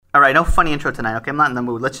right, no funny intro tonight, okay? I'm not in the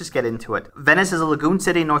mood. Let's just get into it. Venice is a lagoon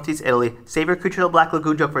city in northeast Italy. Save your cute little black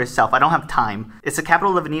lagoon joke for yourself. I don't have time. It's the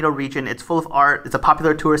capital of the Veneto region. It's full of art. It's a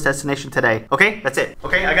popular tourist destination today. Okay? That's it.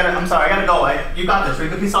 Okay? I'm sorry. I gotta go. You got this. We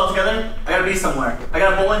can piece all together? I gotta be somewhere. I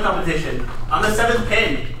got a bowling competition. I'm the 7th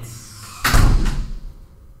pin.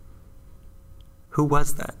 Who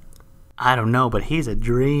was that? I don't know, but he's a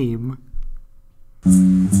dream.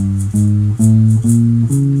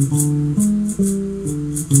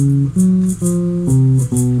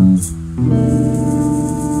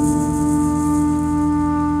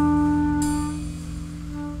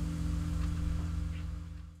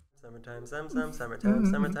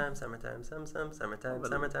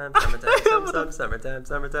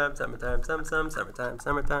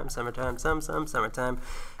 Summertime.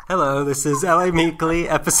 Hello, this is L.A. Meekly,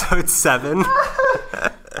 episode 7.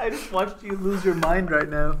 I just watched you lose your mind right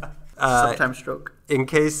now. Summertime stroke. In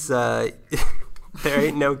case there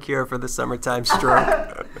ain't no cure for the summertime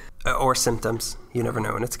stroke or symptoms, you never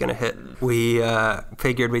know when it's going to hit. We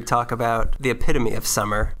figured we'd talk about the epitome of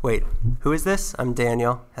summer. Wait, who is this? I'm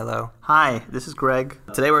Daniel. Hello. Hi, this is Greg.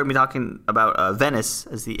 Today we're going to be talking about Venice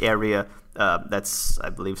as the area that's, I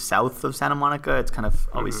believe, south of Santa Monica. It kind of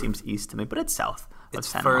always seems east to me, but it's south.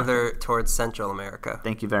 It's further towards Central America.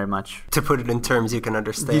 Thank you very much. To put it in terms you can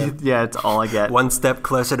understand. Yeah, it's all I get. One step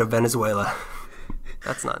closer to Venezuela.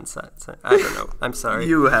 That's not insane. I don't know. I'm sorry.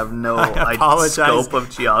 You have no scope of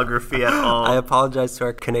geography at all. I apologize to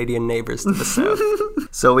our Canadian neighbors to the south.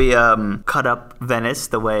 So we cut up Venice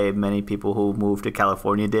the way many people who moved to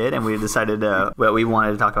California did, and we decided we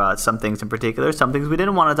wanted to talk about some things in particular, some things we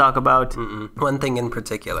didn't want to talk about. One thing in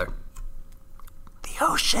particular. The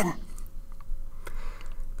ocean.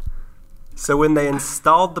 So when they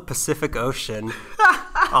installed the Pacific Ocean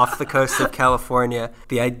off the coast of California,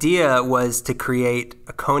 the idea was to create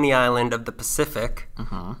a Coney Island of the Pacific,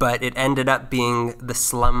 but it ended up being the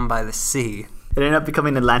slum by the sea. It ended up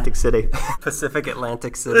becoming Atlantic City. Pacific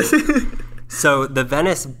Atlantic City. So the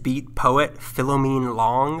Venice beat poet Philomene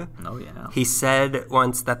Long, he said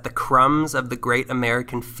once that the crumbs of the great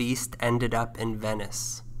American feast ended up in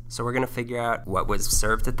Venice. So we're going to figure out what was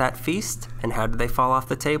served at that feast, and how did they fall off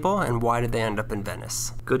the table, and why did they end up in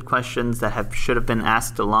Venice? Good questions that should have been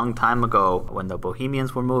asked a long time ago, when the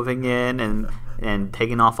Bohemians were moving in and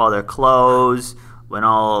taking off all their clothes, when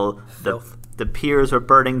all the piers were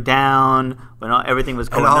burning down, when everything was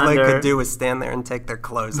going under. And all they could do was stand there and take their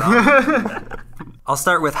clothes off. I'll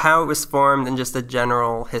start with how it was formed and just a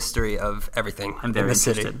general history of everything in the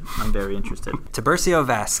city. I'm very interested. Tiburcio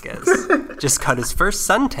Vasquez just got his first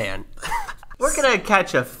suntan. We're going to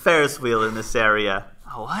catch a Ferris wheel in this area.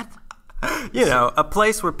 A what? You know, a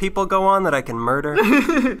place where people go on that I can murder.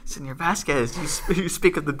 Senor Vasquez, you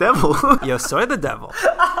speak of the devil. Yo soy the devil,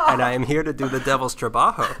 and I am here to do the devil's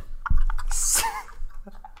trabajo.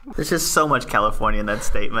 There's just so much California in that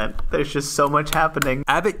statement. There's just so much happening.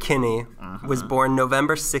 Abbott Kinney was born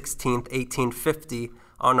November 16th, 1850,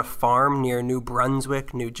 on a farm near New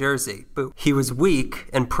Brunswick, New Jersey. He was weak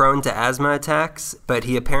and prone to asthma attacks, but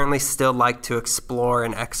he apparently still liked to explore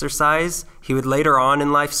and exercise. He would later on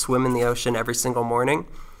in life swim in the ocean every single morning.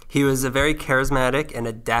 He was a very charismatic and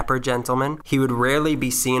a dapper gentleman. He would rarely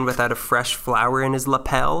be seen without a fresh flower in his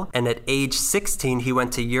lapel. And at age 16, he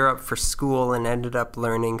went to Europe for school and ended up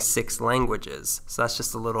learning 6 languages. So that's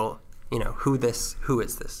just a little, who is this? Who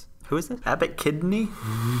is this? Abbott Kidney?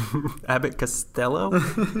 Abbott Costello?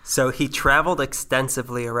 So he traveled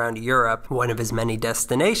extensively around Europe. One of his many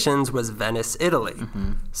destinations was Venice, Italy.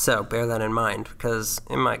 So bear that in mind, because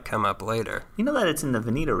it might come up later. You know that it's in the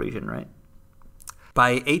Veneto region, right?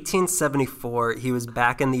 By 1874, he was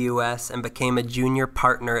back in the U.S. and became a junior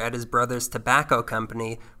partner at his brother's tobacco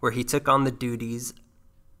company, where he took on the duties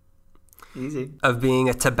of being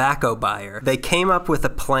a tobacco buyer. They came up with a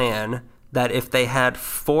plan that if they had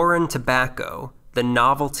foreign tobacco, the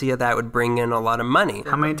novelty of that would bring in a lot of money.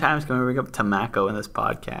 How many times can we bring up tobacco in this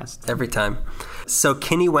podcast? Every time. So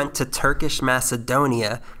Kinney went to Turkish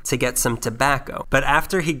Macedonia to get some tobacco. But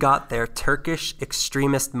after he got there, Turkish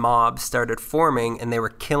extremist mobs started forming, and they were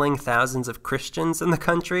killing thousands of Christians in the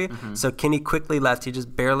country. So Kinney quickly left. He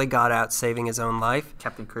just barely got out, saving his own life.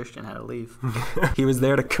 Captain Christian had to leave. He was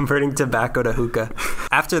there to converting tobacco to hookah.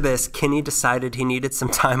 After this, Kinney decided he needed some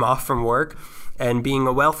time off from work. And being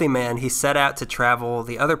a wealthy man, he set out to travel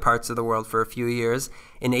the other parts of the world for a few years.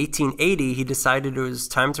 In 1880, he decided it was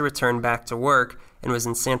time to return back to work and was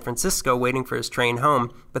in San Francisco waiting for his train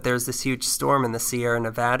home. But there was this huge storm in the Sierra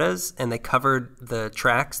Nevadas, and they covered the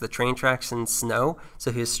train tracks in snow.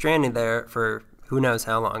 So he was stranded there for who knows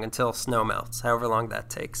how long, until snow melts, however long that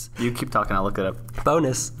takes. You keep talking, I'll look it up.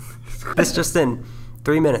 Bonus. This just in.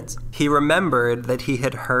 3 minutes. He remembered that he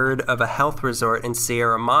had heard of a health resort in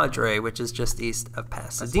Sierra Madre, which is just east of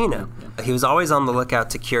Pasadena. He was always on the lookout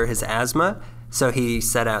to cure his asthma, so he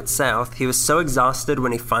set out south. He was so exhausted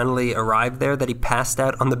when he finally arrived there that he passed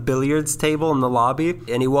out on the billiards table in the lobby,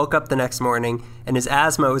 and he woke up the next morning, and his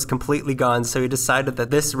asthma was completely gone, so he decided that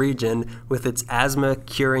this region, with its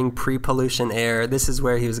asthma-curing pre-pollution air, this is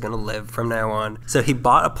where he was going to live from now on. So he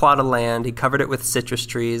bought a plot of land, he covered it with citrus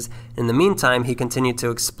trees. In the meantime, he continued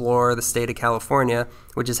to explore the state of California,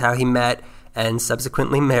 which is how he met and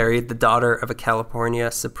subsequently married the daughter of a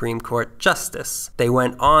California Supreme Court justice. They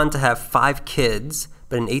went on to have 5 kids,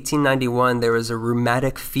 but in 1891 there was a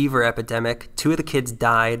rheumatic fever epidemic. 2 of the kids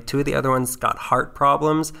died. 2 of the other ones got heart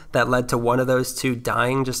problems that led to one of those 2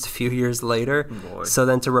 dying just a few years later. Boy. So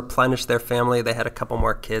then to replenish their family, they had a couple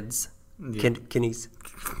more kids. Yeah. Kitties.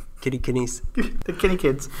 The kitty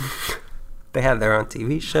kids. They had their own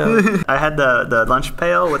TV show. I had the lunch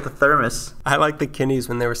pail with the thermos. I like the Kinneys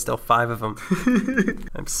when there were still 5 of them.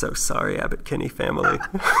 I'm so sorry, Abbott Kinney family.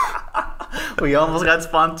 We almost got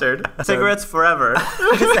sponsored. Cigarettes forever.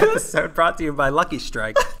 This episode brought to you by Lucky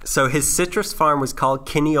Strike. So his citrus farm was called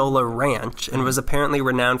Kinnyola Ranch and was apparently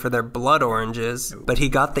renowned for their blood oranges, but he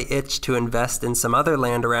got the itch to invest in some other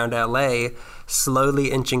land around LA,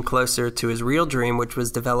 slowly inching closer to his real dream, which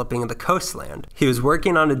was developing the coastland. He was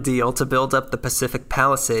working on a deal to build up the Pacific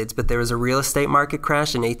Palisades, but there was a real estate market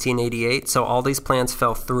crash in 1888, so all these plans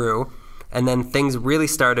fell through. And then things really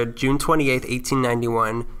started June 28,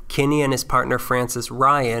 1891. Kinney and his partner Francis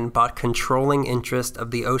Ryan bought controlling interest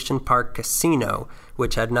of the Ocean Park Casino,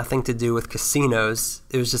 which had nothing to do with casinos.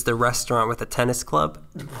 It was just a restaurant with a tennis club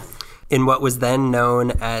in what was then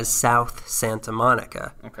known as South Santa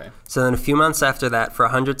Monica. Okay. So then a few months after that, for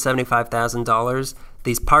 $175,000,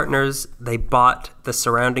 these partners, they bought the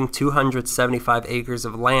surrounding 275 acres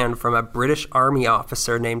of land from a British Army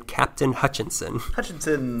officer named Captain Hutchinson.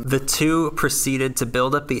 The 2 proceeded to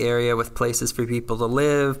build up the area with places for people to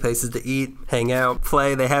live, places to eat, hang out,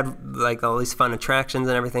 play. They had like all these fun attractions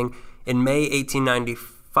and everything. In May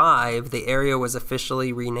 1895, the area was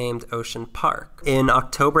officially renamed Ocean Park. In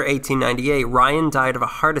October 1898, Ryan died of a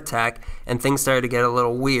heart attack, and things started to get a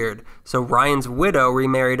little weird. So Ryan's widow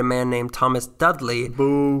remarried a man named Thomas Dudley.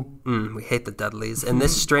 Boo. We hate the Dudleys. And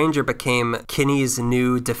this stranger became Kinney's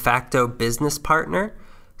new de facto business partner.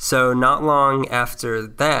 So not long after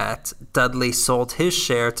that, Dudley sold his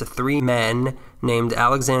share to 3 men named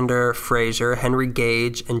Alexander Fraser, Henry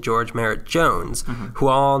Gage, and George Merritt Jones, who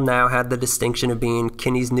all now had the distinction of being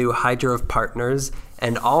Kinney's new hydro of partners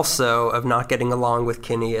and also of not getting along with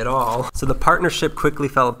Kinney at all. So the partnership quickly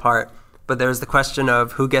fell apart, but there's the question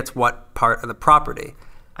of who gets what part of the property.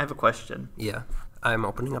 I have a question. Yeah, I'm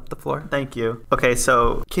opening up the floor. Thank you. Okay,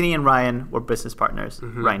 so Kinney and Ryan were business partners.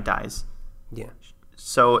 Ryan dies. Yeah.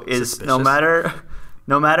 So is no matter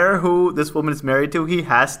who this woman is married to, he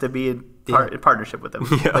has to be in partnership with him.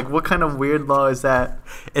 Yeah. Like, what kind of weird law is that?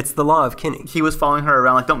 It's the law of Kinney. He was following her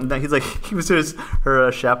around he was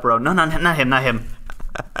her chaperone. No, not him.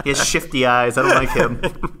 He has shifty eyes. I don't like him.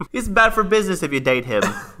 He's bad for business if you date him.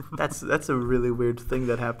 That's a really weird thing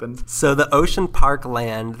that happened. So the Ocean Park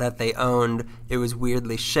land that they owned, it was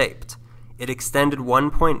weirdly shaped. It extended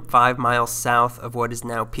 1.5 miles south of what is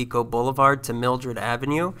now Pico Boulevard to Mildred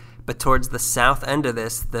Avenue, but towards the south end of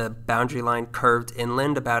this, the boundary line curved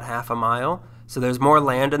inland about half a mile. So there's more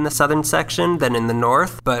land in the southern section than in the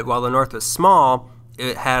north, but while the north was small,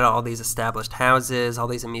 it had all these established houses, all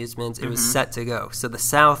these amusements. It was set to go. So the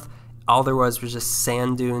south, all there was just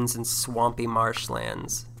sand dunes and swampy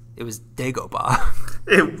marshlands. It was Dagobah.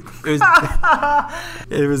 It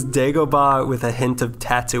was Dagobah with a hint of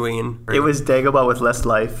Tatooine. It was Dagobah with less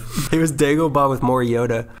life. It was Dagobah with more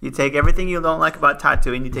Yoda. You take everything you don't like about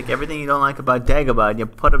Tatooine, you take everything you don't like about Dagobah, and you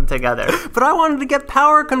put them together. But I wanted to get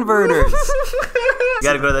power converters. You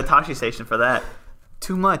gotta go to the Tashi station for that.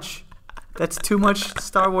 Too much. That's too much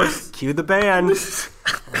Star Wars. Cue the band.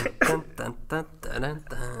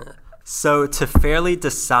 So to fairly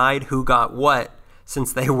decide who got what,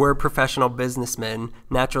 since they were professional businessmen,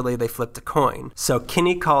 naturally they flipped a coin. So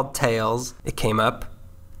Kinney called tails. It came up.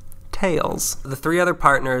 Tails. The 3 other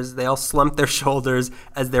partners, they all slumped their shoulders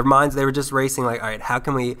as their minds, they were just racing like, all right,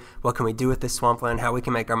 what can we do with this swampland? How we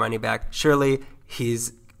can make our money back? Surely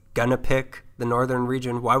he's gonna pick the northern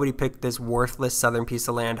region. Why would he pick this worthless southern piece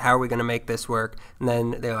of land? How are we gonna make this work? And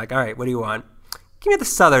then they're like, all right, what do you want? Give me the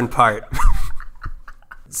southern part.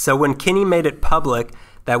 So when Kinney made it public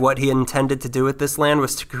that what he intended to do with this land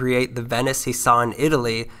was to create the Venice he saw in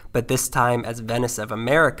Italy, but this time as Venice of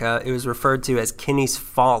America, it was referred to as Kinney's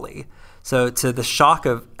Folly. So to the shock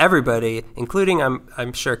of everybody, including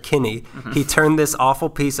I'm sure Kinney, he turned this awful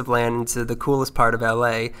piece of land into the coolest part of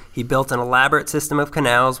LA. He built an elaborate system of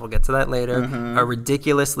canals, we'll get to that later, a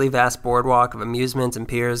ridiculously vast boardwalk of amusements and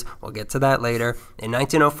piers, we'll get to that later. In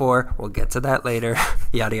 1904, we'll get to that later.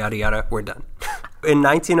 Yada, yada, yada, we're done. In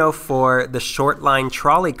 1904, the short line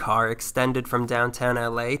trolley car extended from downtown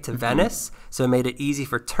LA to Venice, so it made it easy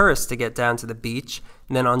for tourists to get down to the beach.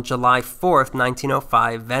 And then on July 4th,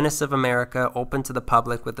 1905, Venice of America opened to the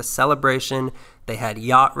public with a celebration. They had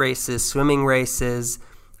yacht races, swimming races,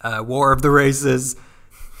 War of the Races.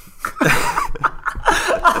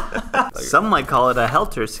 Some might call it a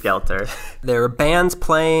helter-skelter. There were bands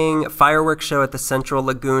playing, a fireworks show at the Central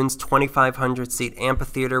Lagoon's 2,500-seat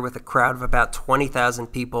amphitheater with a crowd of about 20,000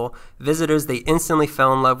 people. Visitors, they instantly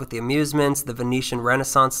fell in love with the amusements, the Venetian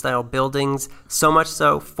Renaissance-style buildings. So much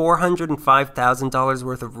so, $405,000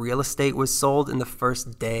 worth of real estate was sold in the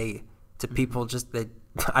first day to people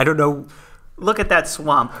I don't know. Look at that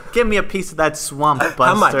swamp. Give me a piece of that swamp, Buster.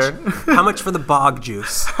 How much? How much for the bog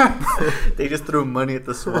juice? They just threw money at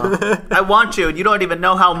the swamp. I want you, and you don't even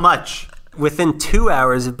know how much. Within 2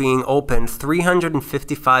 hours of being opened,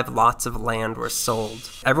 355 lots of land were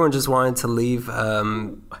sold. Everyone just wanted to leave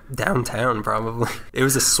downtown, probably. It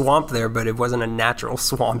was a swamp there, but it wasn't a natural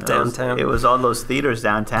swamp downtown. It was all those theaters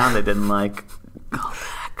downtown they didn't like.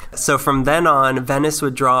 So from then on, Venice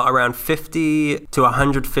would draw around 50 to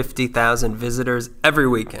 150,000 visitors every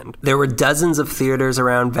weekend. There were dozens of theaters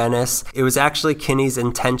around Venice. It was actually Kinney's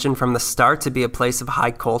intention from the start to be a place of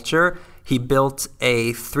high culture. He built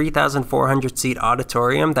a 3,400-seat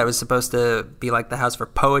auditorium that was supposed to be like the house for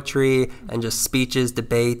poetry and just speeches,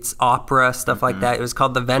 debates, opera, stuff like that. It was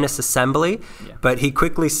called the Venice Assembly, but he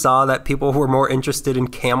quickly saw that people were more interested in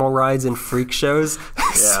camel rides and freak shows.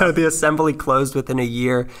 So the assembly closed within a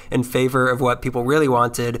year in favor of what people really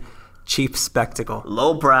wanted, cheap spectacle.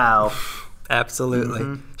 Lowbrow.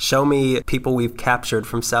 Absolutely. Show me people we've captured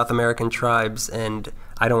from South American tribes, and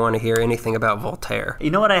I don't want to hear anything about Voltaire.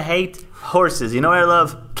 You know what I hate? Horses. You know what I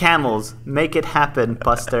love? Camels. Make it happen,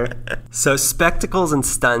 Buster. So spectacles and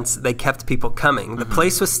stunts, they kept people coming. The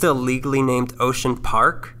place was still legally named Ocean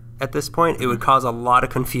Park at this point. It would cause a lot of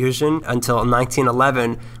confusion until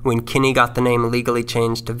 1911 when Kinney got the name legally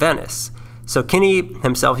changed to Venice. So Kinney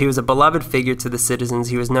himself, he was a beloved figure to the citizens.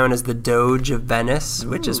 He was known as the Doge of Venice,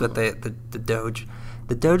 which is what the Doge.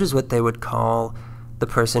 The Doge is what they would call the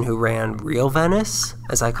person who ran real Venice,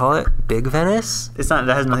 as I call it, Big Venice. It's not.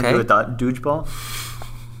 That has nothing to do with Dodgeball.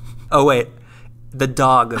 Oh wait, the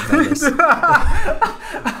dog of Venice.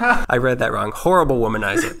 I read that wrong. Horrible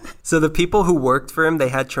womanizer. So the people who worked for him, they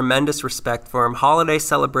had tremendous respect for him. Holiday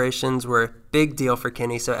celebrations were a big deal for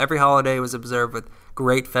Kinney, so every holiday was observed with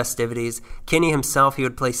great festivities. Kinney himself, he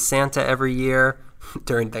would play Santa every year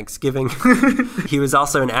during Thanksgiving. He was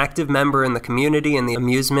also an active member in the community and the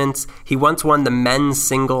amusements. He once won the men's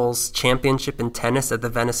singles championship in tennis at the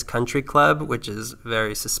Venice Country Club, which is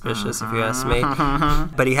very suspicious if you ask me.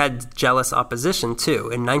 But he had jealous opposition too.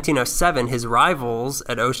 In 1907, his rivals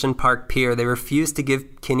at Ocean Park Pier, they refused to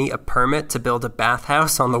give Kinney a permit to build a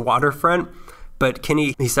bathhouse on the waterfront. But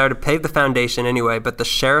Kinney, he started to pave the foundation anyway, but the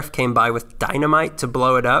sheriff came by with dynamite to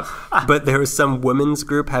blow it up. But there was some women's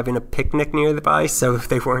group having a picnic nearby, so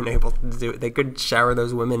they weren't able to do it. They could shower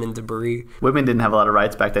those women in debris. Women didn't have a lot of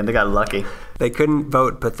rights back then. They got lucky. They couldn't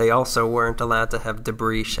vote, but they also weren't allowed to have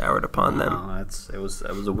debris showered upon them. No, it was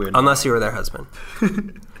a weird Unless you were their husband.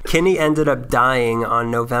 Kinney ended up dying on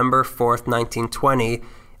November 4th, 1920,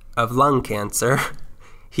 of lung cancer.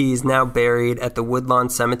 He's now buried at the Woodlawn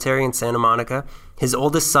Cemetery in Santa Monica. His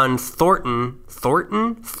oldest son, Thornton,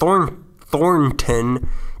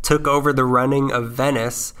 took over the running of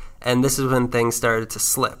Venice, and this is when things started to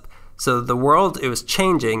slip. So the world, it was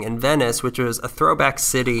changing, and Venice, which was a throwback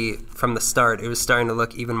city from the start, it was starting to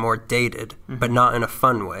look even more dated, but not in a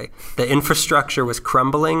fun way. The infrastructure was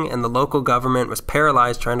crumbling, and the local government was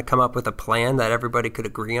paralyzed trying to come up with a plan that everybody could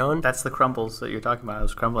agree on. That's the crumbles that you're talking about. It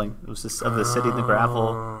was crumbling. It was just of the city, the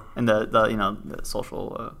gravel, and the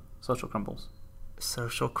social crumbles.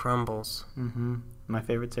 Social crumbles. My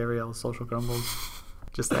favorite cereal is social crumbles.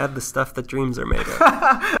 Just add the stuff that dreams are made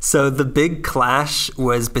of. So the big clash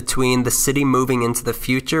was between the city moving into the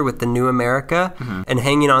future with the new America and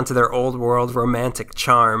hanging on to their old world romantic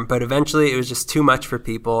charm. But eventually it was just too much for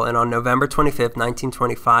people. And on November 25th,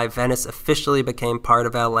 1925, Venice officially became part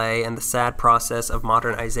of LA and the sad process of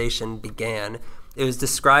modernization began. It was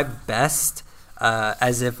described best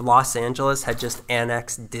as if Los Angeles had just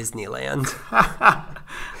annexed Disneyland.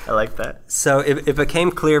 I like that. So it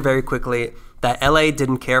became clear very quickly that LA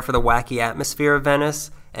didn't care for the wacky atmosphere of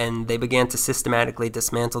Venice, and they began to systematically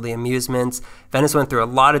dismantle the amusements. Venice went through a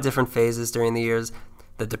lot of different phases during the years.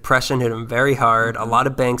 The Depression hit them very hard. A lot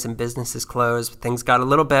of banks and businesses closed. Things got a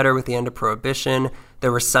little better with the end of Prohibition.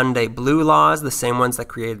 There were Sunday blue laws, the same ones that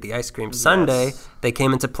created the ice cream sundae. Yes. They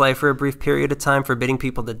came into play for a brief period of time, forbidding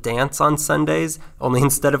people to dance on Sundays. Only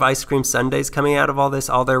instead of ice cream sundaes coming out of all this,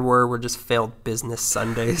 all there were just failed business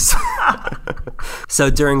Sundays.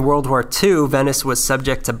 So during World War II, Venice was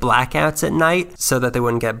subject to blackouts at night so that they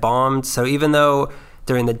wouldn't get bombed. So even though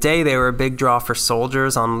during the day, they were a big draw for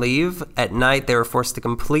soldiers on leave. At night, they were forced to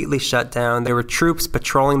completely shut down. There were troops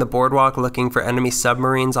patrolling the boardwalk looking for enemy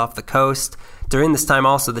submarines off the coast. During this time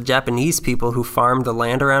also, the Japanese people who farmed the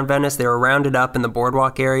land around Venice, they were rounded up in the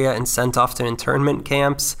boardwalk area and sent off to internment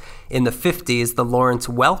camps. In the 50s, the Lawrence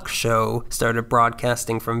Welk Show started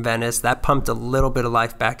broadcasting from Venice. That pumped a little bit of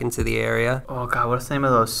life back into the area. Oh, God, what's the name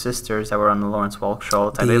of those sisters that were on the Lawrence Welk Show?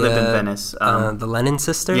 They lived in Venice. The Lennon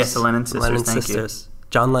sisters? Yes, the Lennon sisters, thank you.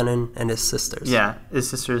 John Lennon and his sisters. Yeah, his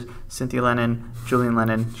sisters, Cynthia Lennon, Julian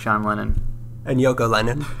Lennon, Sean Lennon. And Yoko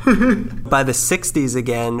Lennon. By the 60s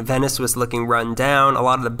again, Venice was looking run down. A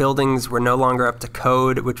lot of the buildings were no longer up to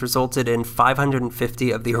code, which resulted in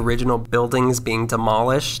 550 of the original buildings being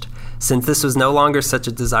demolished. Since this was no longer such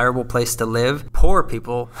a desirable place to live, poor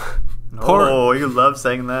people... Oh, you love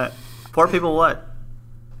saying that. Poor people what?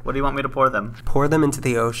 What do you want me to pour them? Pour them into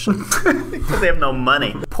the ocean. Because they have no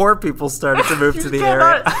money. Poor people started to move to the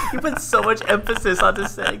area. You put so much emphasis on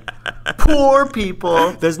just saying, poor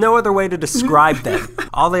people. There's no other way to describe them.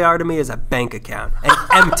 All they are to me is a bank account. An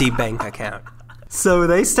empty bank account. So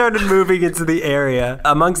they started moving into the area.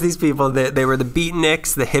 Amongst these people, they were the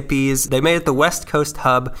beatniks, the hippies. They made it the West Coast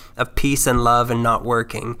hub of peace and love and not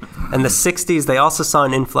working. In the 60s, they also saw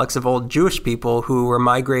an influx of old Jewish people who were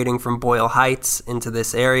migrating from Boyle Heights into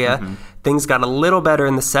this area. Mm-hmm. Things got a little better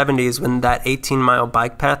in the 70s when that 18-mile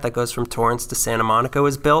bike path that goes from Torrance to Santa Monica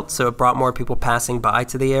was built, so it brought more people passing by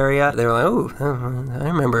to the area. They were like, oh, I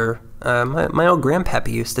remember my old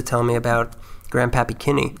grandpappy used to tell me about Grandpappy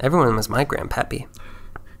Kinney. Everyone was my grandpappy.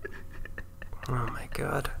 Oh my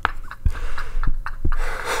God.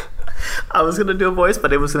 I was going to do a voice,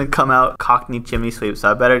 but it was going to come out Cockney chimney sweep, so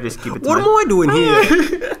I better just keep it to What am I doing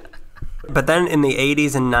here? But then in the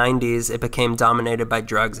 80s and 90s, it became dominated by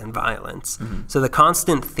drugs and violence. Mm-hmm. So the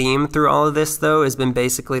constant theme through all of this, though, has been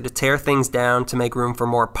basically to tear things down to make room for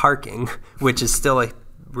more parking, which is still a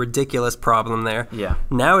ridiculous problem there. Yeah.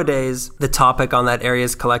 Nowadays, the topic on that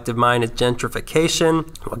area's collective mind is gentrification.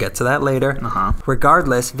 We'll get to that later. Uh-huh.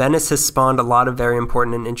 Regardless, Venice has spawned a lot of very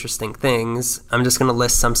important and interesting things. I'm just going to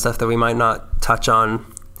list some stuff that we might not touch on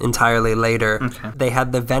entirely later. Okay. They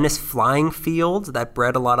had the Venice Flying Field that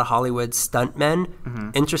bred a lot of Hollywood stuntmen.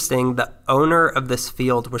 Mm-hmm. Interesting, the owner of this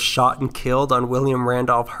field was shot and killed on William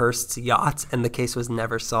Randolph Hearst's yacht, and the case was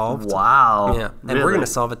never solved. Wow. Yeah, and we're going to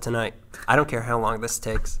solve it tonight. I don't care how long this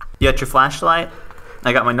takes. You got your flashlight?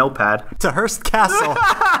 I got my notepad. To Hearst Castle.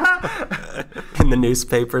 In the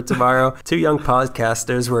newspaper tomorrow, 2 young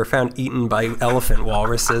podcasters were found eaten by elephant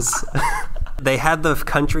walruses. They had the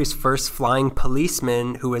country's first flying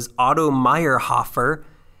policeman, who was Otto Meyerhofer.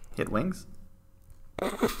 He had wings?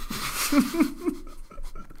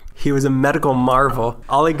 He was a medical marvel.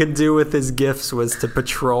 All he could do with his gifts was to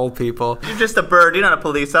patrol people. You're just a bird. You're not a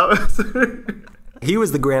police officer. He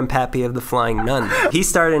was the grandpappy of the Flying Nun. He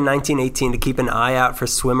started in 1918 to keep an eye out for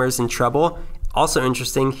swimmers in trouble. Also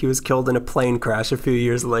interesting, he was killed in a plane crash a few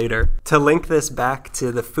years later. To link this back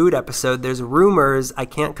to the food episode, there's rumors, I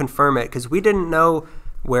can't confirm it, because we didn't know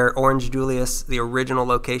where Orange Julius, the original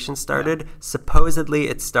location, started. Yeah. Supposedly,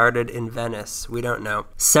 it started in Venice. We don't know.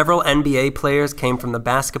 Several NBA players came from the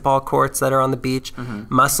basketball courts that are on the beach.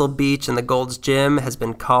 Mm-hmm. Muscle Beach and the Gold's Gym has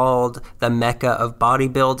been called the Mecca of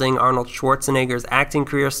bodybuilding. Arnold Schwarzenegger's acting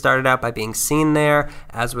career started out by being seen there,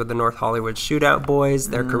 as were the North Hollywood Shootout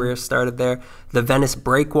Boys. Their careers started there. The Venice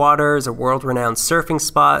Breakwater is a world-renowned surfing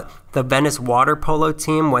spot. The Venice water polo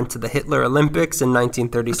team went to the Hitler Olympics in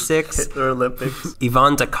 1936. Hitler Olympics.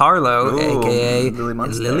 Yvonne DiCarlo, a.k.a.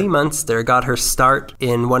 Lily Munster, got her start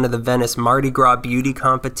in one of the Venice Mardi Gras beauty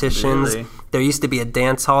competitions. Really? There used to be a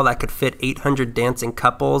dance hall that could fit 800 dancing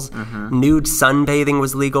couples. Mm-hmm. Nude sunbathing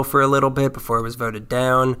was legal for a little bit before it was voted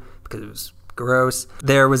down because it was gross.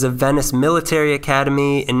 There was a Venice Military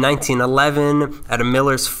Academy. In 1911, at a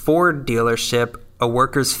Miller's Ford dealership, a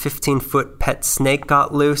worker's 15-foot pet snake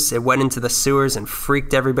got loose. It went into the sewers and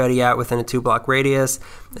freaked everybody out within a 2-block radius.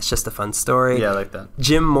 It's just a fun story. Yeah, I like that.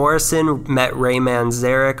 Jim Morrison met Ray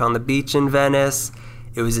Manzarek on the beach in Venice.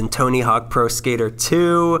 It was in Tony Hawk Pro Skater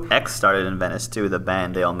 2. X started in Venice, too, the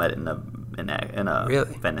band. They all met in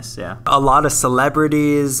Really? Venice, yeah. A lot of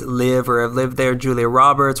celebrities live or have lived there. Julia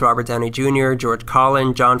Roberts, Robert Downey Jr., George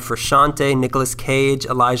Carlin, John Frusciante, Nicolas Cage,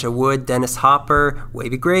 Elijah Wood, Dennis Hopper,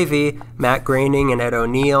 Wavy Gravy, Matt Groening, and Ed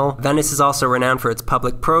O'Neill. Venice is also renowned for its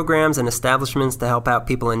public programs and establishments to help out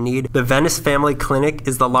people in need. The Venice Family Clinic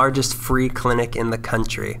is the largest free clinic in the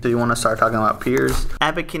country. Do you want to start talking about piers?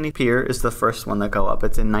 Abbot Kinney Pier is the first one that go up.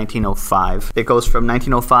 It's in 1905. It goes from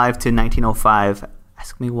 1905 to 1905.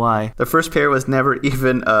 Ask me why. The first pier was never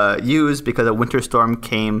even used because a winter storm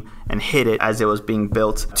came and hit it as it was being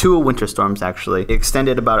built. 2 winter storms, actually. It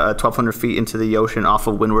extended about 1,200 feet into the ocean off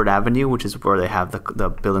of Windward Avenue, which is where they have the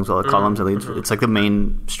buildings with all the columns. It's like the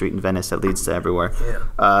main street in Venice that leads to everywhere.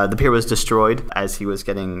 Yeah. The pier was destroyed as he was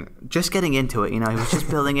just getting into it. He was just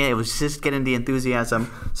building it. It was just getting the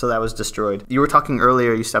enthusiasm. So that was destroyed. You were talking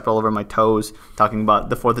earlier, you stepped all over my toes, talking about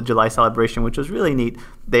the 4th of July celebration, which was really neat.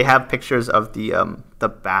 They have pictures of the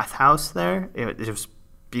bathhouse there. It was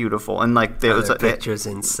beautiful, and like there was pictures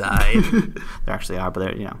inside. There actually are, but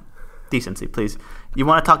they're decency, please. You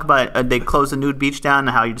want to talk about they closed the nude beach down and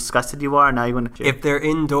how disgusted you are? Now you want to. If they're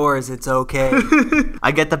indoors, it's okay.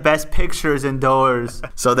 I get the best pictures indoors.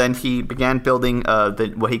 So then he began building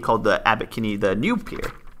what he called the Abbot Kinney, the new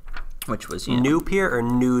pier, which was new pier or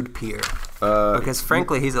nude pier. Because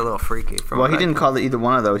frankly, he's a little freaky. Well, he didn't call it either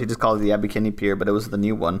one of those. He just called it the Abbot Kinney Pier, but it was the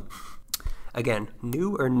new one. Again,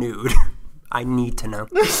 new or nude? I need to know.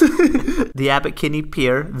 The Abbot Kinney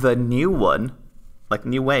Pier, the new one, like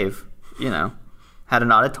new wave, had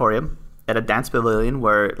an auditorium at a dance pavilion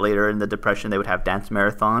where later in the Depression they would have dance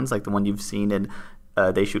marathons, like the one you've seen in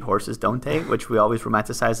They Shoot Horses, Don't They? Which we always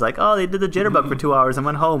romanticize, like, oh, they did the jitterbug for 2 hours and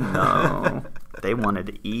went home. No, they wanted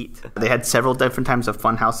to eat. They had several different types of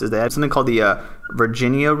fun houses. They had something called the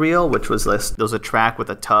Virginia Reel, which was there was a track with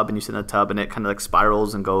a tub, and you sit in a tub, and it kind of like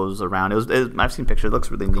spirals and goes around. I've seen pictures. It looks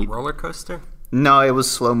really neat. A roller coaster? No, it was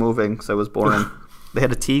slow moving, so it was boring. They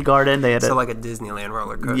had a tea garden. They had like a Disneyland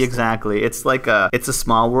roller coaster. Exactly. It's like it's a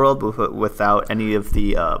small world without any of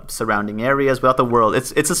the surrounding areas, without the world.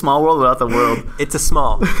 It's a small world without the world. It's a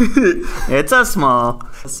small. It's a small.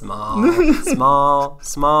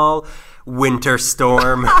 Small winter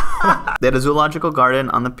storm. They had a zoological garden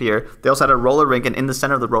on the pier. They also had a roller rink, and in the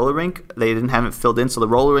center of the roller rink, they didn't have it filled in. So the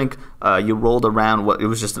roller rink, you rolled around. It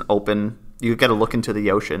was just an open. You get a look into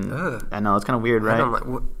the ocean. Ugh. I know, it's kind of weird,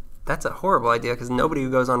 right? That's a horrible idea because nobody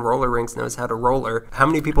who goes on roller rinks knows how to roller. How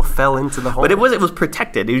many people fell into the hole? But it was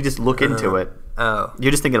protected. You just look into it. Oh.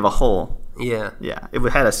 You're just thinking of a hole. Yeah. Yeah. It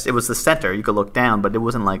was the center. You could look down, but it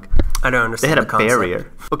wasn't like. I don't understand. They had a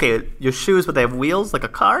barrier. Okay, your shoes, but they have wheels like a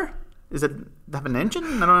car? They have an engine?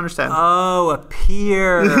 I don't understand. Oh, a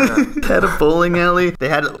pier. They had a bowling alley. They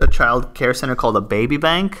had a child care center called a baby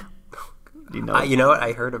bank. You know what?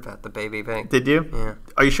 I heard about the baby bank. Did you? Yeah.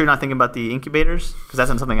 Are you sure you're not thinking about the incubators? Because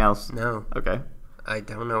that's on something else. No. Okay. I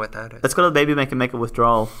don't know what that is. Let's go to the baby bank and make a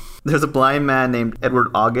withdrawal. There's a blind man named Edward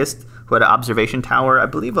August who had an observation tower, I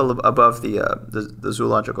believe, above the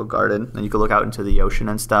zoological garden, and you could look out into the ocean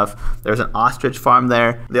and stuff. There's an ostrich farm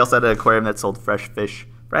there. They also had an aquarium that sold fresh fish.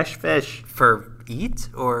 Fresh fish. For eat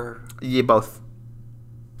or? Yeah, both.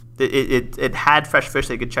 It had fresh fish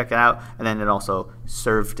so you could check it out, and then it also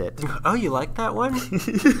served it. Oh, you like that one?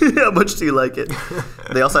 How much do you like it?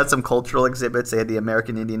 They also had some cultural exhibits. They had the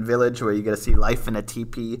American Indian Village where you get to see life in a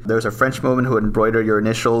teepee. There was a French woman who would embroider your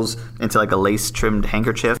initials into like a lace-trimmed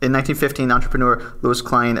handkerchief. In 1915, entrepreneur Louis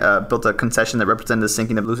Klein built a concession that represented the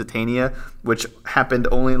sinking of Lusitania, which happened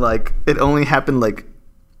only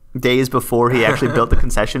days before he actually built the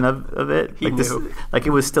concession of it. He knew. It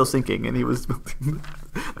was still sinking, and he was building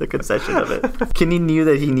the concession of it. Kinney knew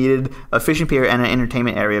that he needed a fishing pier and an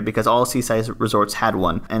entertainment area because all seaside resorts had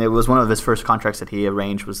one. And it was one of his first contracts that he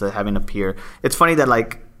arranged was having a pier. It's funny that,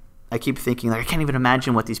 I keep thinking, I can't even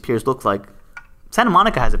imagine what these piers look like. Santa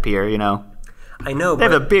Monica has a pier, I know, They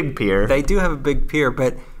have a big pier. They do have a big pier,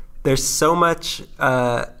 but there's so much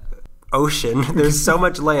ocean. There's so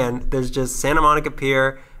much land. There's just Santa Monica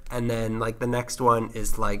Pier, and then the next one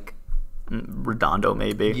is Redondo,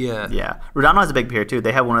 maybe. Yeah. Redondo has a big pier too.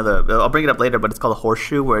 They have one of the. I'll bring it up later, but it's called a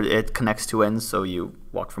horseshoe, where it connects two ends, so you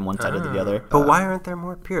walk from one side to the other. But why aren't there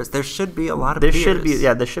more piers? There should be a lot of piers.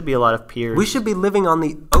 There should be a lot of piers. We should be living on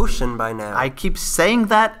the ocean by now. I keep saying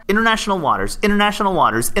that. International waters.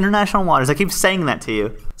 I keep saying that to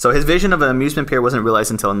you. So his vision of an amusement pier wasn't realized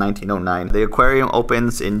until 1909. The aquarium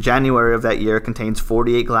opens in January of that year, contains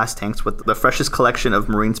 48 glass tanks with the freshest collection of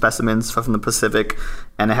marine specimens from the Pacific,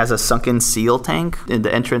 and it has a sunken seal tank. In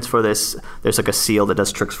the entrance for this, there's a seal that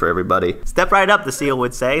does tricks for everybody. Step right up, the seal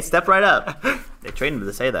would say. Step right up. They trained him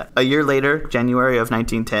to say that. A year later, January of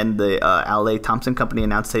 1910, the L.A. Thompson Company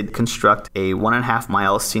announced they'd construct a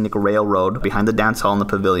 1.5-mile scenic railroad behind the dance hall in the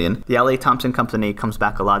pavilion. The L.A. Thompson Company comes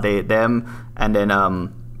back a lot. Them and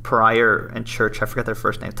then Pryor and Church. I forget their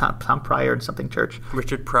first name. Tom Pryor and something Church.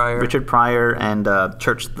 Richard Pryor and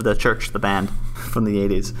Church, the band from the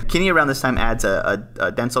 80s. Kinney around this time adds a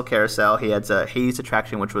Denzel carousel. He adds a Hades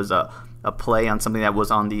attraction, which was a play on something that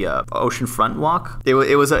was on the Oceanfront Walk. It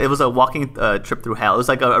was a walking trip through hell. It was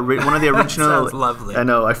like one of the original. Sounds lovely. I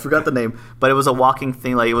know, I forgot the name, but it was a walking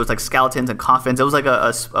thing. Like it was like skeletons and coffins. It was like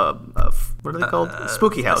a what are they called?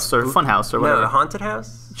 Spooky house or fun house or whatever. No, a haunted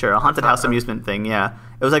house. Sure, a haunted house amusement thing. Yeah,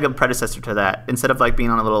 it was like a predecessor to that. Instead of like being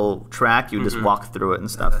on a little track, you just walk through it and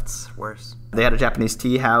stuff. That's worse. They had a Japanese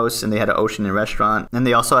tea house and they had an ocean and restaurant. And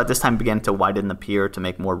they also at this time began to widen the pier to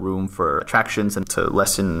make more room for attractions and to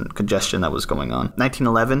lessen congestion that was going on.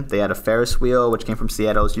 1911, they had a Ferris wheel, which came from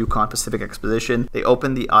Seattle's Yukon Pacific Exposition. They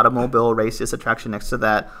opened the automobile races attraction next to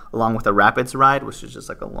that, along with a rapids ride, which is just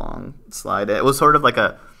like a long slide. It was sort of like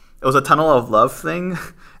a tunnel of love thing.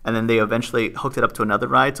 And then they eventually hooked it up to another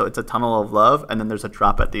ride, so it's a tunnel of love, and then there's a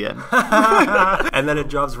drop at the end. And then it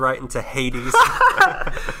drops right into Hades.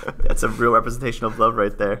 That's a real representation of love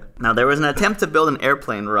right there. Now, there was an attempt to build an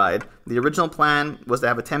airplane ride. The original plan was to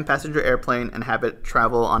have a 10-passenger airplane and have it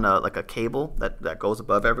travel on a cable that goes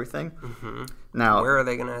above everything. Mm-hmm. Now, where are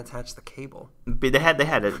they going to attach the cable? They had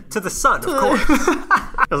it to the sun, of course.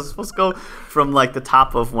 It was supposed to go from like the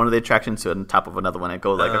top of one of the attractions to the top of another one and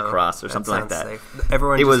go like across or something like that. Safe.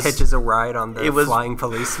 Everyone just hitches a ride on the flying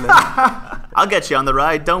policeman. I'll get you on the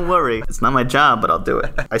ride. Don't worry. It's not my job, but I'll do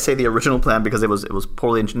it. I say the original plan because it was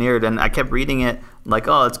poorly engineered, and I kept reading it like,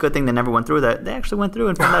 oh, it's a good thing they never went through that. They actually went through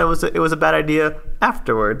and found out it was a bad idea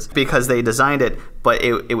afterwards because they designed it, but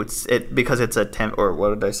because it's a 10 or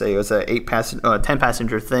what did I say? It was a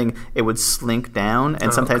 10-passenger thing. It would slink down,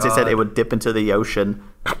 and sometimes they said it would dip into the ocean.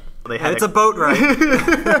 It's a boat ride.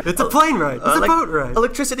 It's a plane ride. It's a boat ride.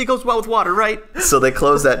 Electricity goes well with water, right? So they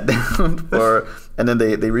closed that down and then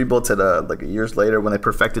they rebuilt it like years later when they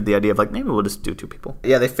perfected the idea of like maybe we'll just do 2 people.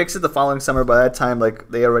 Yeah, they fixed it the following summer. By that time,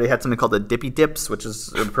 like they already had something called the Dippy Dips, which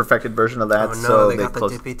is a perfected version of that. Oh no, so they got the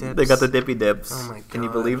Dippy Dips. They got the Dippy Dips. Oh my god! Can you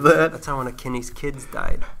believe that? That's how one of Kinney's kids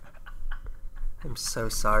died. I'm so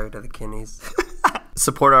sorry to the Kinneys.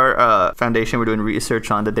 Support our foundation. We're doing research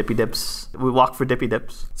on the Dippy Dips. We walk for Dippy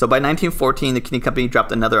Dips. So by 1914, the Kinney Company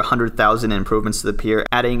dropped another 100,000 in improvements to the pier,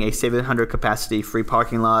 adding a 700 capacity free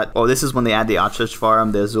parking lot. Oh, this is when they add the ostrich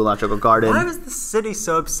farm, the zoological garden. Why was the city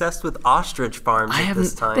so obsessed with ostrich farms at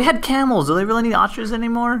this time? They had camels. Do they really need ostriches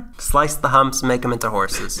anymore? Slice the humps, make them into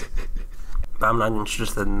horses. But I'm not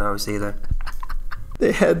interested in those either.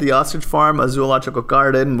 They had the ostrich farm, a zoological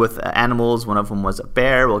garden with animals. One of them was a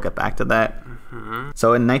bear. We'll get back to that. Mm-hmm.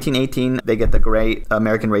 So in 1918, they get the Great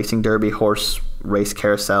American Racing Derby horse race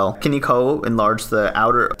carousel. Kinney Co. enlarged the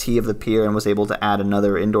outer tee of the pier and was able to add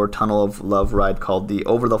another indoor tunnel of love ride called the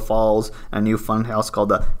Over the Falls, and a new fun house called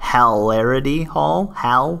the Hilarity Hall.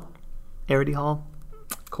 Hilarity Hall?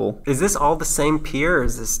 Cool. Is this all the same pier, or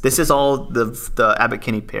is this... This is all the Abbott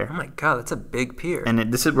Kinney pier. Oh my god, that's a big pier. And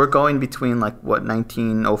we're going between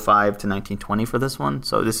 1905 to 1920 for this one.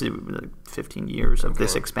 So this is 15 years of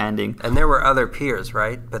this expanding. And there were other piers,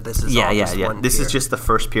 right? But this is all just one This pier. is just the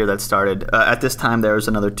first pier that started. At this time, there was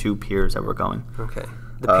another 2 piers that were going. Okay.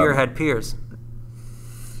 The pier had piers.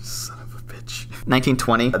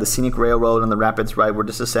 1920, the scenic railroad and the rapids ride were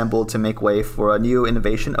disassembled to make way for a new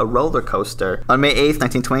innovation, a roller coaster. On May 8th,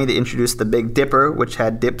 1920, they introduced the Big Dipper, which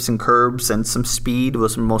had dips and curbs and some speed,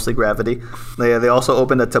 was mostly gravity. They also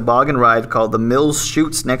opened a toboggan ride called the Mills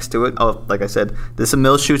Chutes next to it. Oh, like I said, this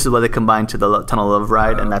Mills Chutes is what they combined to the Tunnel of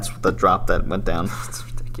Ride, and that's the drop that went down. That's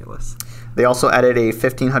ridiculous. They also added a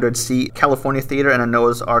 1,500-seat California theater and a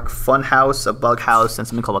Noah's Ark fun house, a bug house, and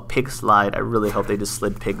something called a pig slide. I really hope they just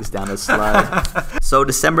slid pigs down a slide. So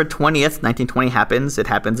December 20th, 1920 happens. It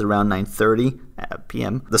happens around 9:30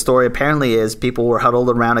 p.m. The story apparently is people were huddled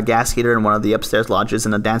around a gas heater in one of the upstairs lodges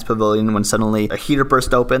in the dance pavilion when suddenly a heater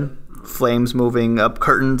burst open. Flames moving up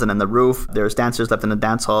curtains and then the roof. There's dancers left in the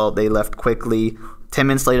dance hall. They left quickly. 10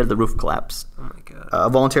 minutes later, the roof collapsed. Oh my god. A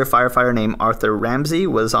volunteer firefighter named Arthur Ramsey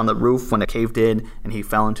was on the roof when it caved in, and he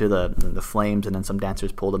fell into the flames, and then some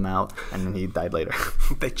dancers pulled him out, and then he died later.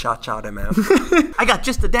 They cha-cha'd him out. I got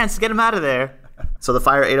just the dance to get him out of there. So the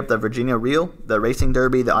fire ate up the Virginia Reel, the Racing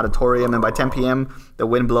Derby, the auditorium, and by 10 p.m., the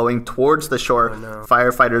wind blowing towards the shore,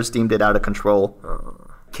 firefighters deemed it out of control.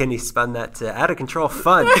 Kinney spun that to out-of-control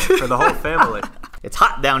fun for the whole family. It's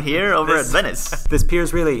hot down here over at Venice. This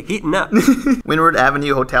pier's really heating up. Windward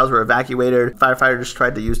Avenue hotels were evacuated. Firefighters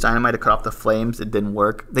tried to use dynamite to cut off the flames. It didn't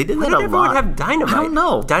work. They did that a lot. Why did everyone have dynamite? I don't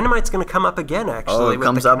know. Dynamite's going to come up again, actually,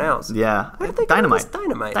 with the canals. Yeah. Where did they Dynamite.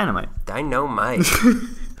 Dynamite. Dynamite.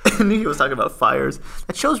 I knew he was talking about fires.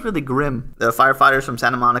 That show's really grim. The firefighters from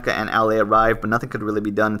Santa Monica and LA arrived, but nothing could really be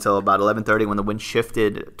done until about 11:30 when the wind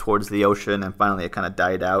shifted towards the ocean, and finally it kind of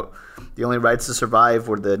died out. The only rides to survive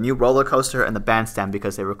were the new roller coaster and the bandstand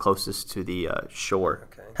because they were closest to the shore.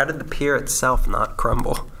 Okay. How did the pier itself not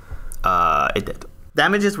crumble? It did.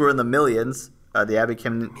 Damages were in the millions. The Abbot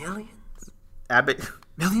Kinney...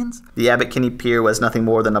 Millions? The Abbot Kinney Pier was nothing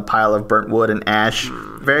more than a pile of burnt wood and ash.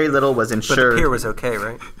 Very little was insured. But the pier was okay,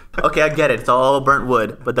 right? Okay, I get it. It's all burnt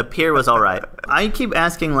wood, but the pier was all right. I keep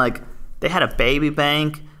asking, like, they had a baby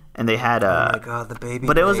bank, and they had a... Oh, my God, the baby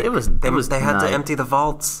but bank. They had to empty the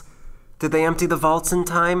vaults. Did they empty the vaults in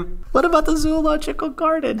time? What about the zoological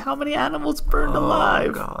garden? How many animals burned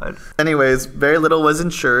alive? Oh, God. Anyways, very little was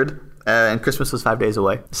insured, and Christmas was 5 days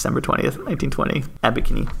away. December 20th, 1920. Abbot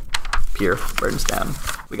Kinney Pier burns down.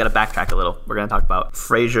 We got to backtrack a little. We're going to talk about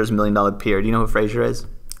Fraser's $1 Million Pier. Do you know who Fraser is?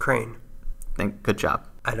 Crane. Good job.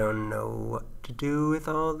 I don't know what to do with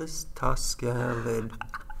all this tossed scallop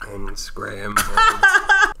and scrambled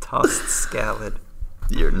tossed scallop.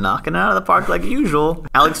 You're knocking it out of the park like usual.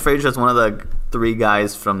 Alex Fraser is one of the 3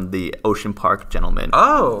 guys from the Ocean Park Gentlemen.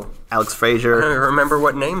 Oh. Alex Fraser. I don't remember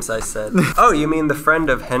what names I said. Oh, you mean the friend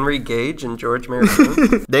of Henry Gage and George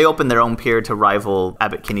Merritt? They opened their own pier to rival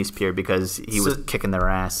Abbot Kinney's pier because he was kicking their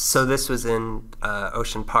ass. So this was in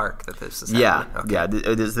Ocean Park that this is happening? Yeah.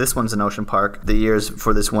 This one's in Ocean Park. The years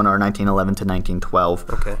for this one are 1911 to 1912.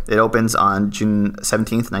 Okay. It opens on June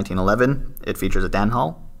 17th, 1911. It features a Dan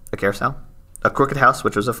Hall, a carousel, a Crooked House,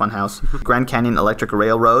 which was a fun house, Grand Canyon Electric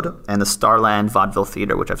Railroad, and the Starland Vaudeville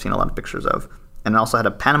Theater, which I've seen a lot of pictures of. And it also had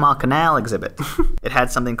a Panama Canal exhibit. It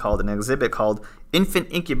had something called an exhibit called Infant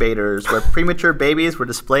Incubators, where premature babies were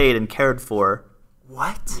displayed and cared for.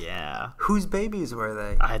 What? Yeah. Whose babies were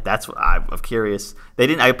they? That's what I'm curious.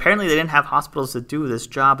 Apparently they didn't have hospitals to do this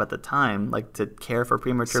job at the time, like to care for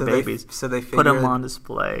premature babies. So they put them on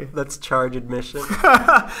display. Let's charge admission.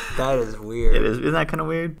 That is weird. It is. Isn't that kind of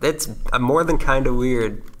weird? It's more than kind of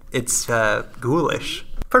weird. It's ghoulish.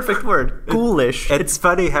 Perfect word. Ghoulish. It's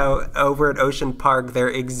funny how over at Ocean Park they're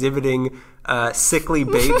exhibiting sickly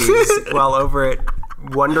babies while over at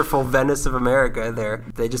wonderful Venice of America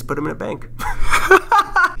they just put them in a bank.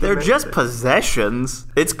 They're just possessions.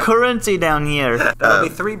 It's currency down here. That'll be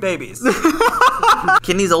 3 babies.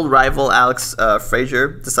 Kinney's old rival, Alex Fraser,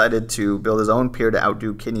 decided to build his own pier to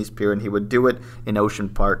outdo Kinney's pier, and he would do it in Ocean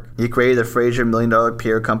Park. He created the Fraser $1 Million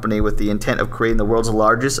Pier Company with the intent of creating the world's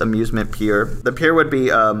largest amusement pier. The pier would be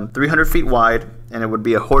 300 feet wide, and it would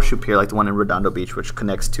be a horseshoe pier like the one in Redondo Beach, which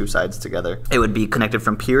connects 2 sides together. It would be connected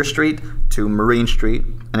from Pier Street to Marine Street,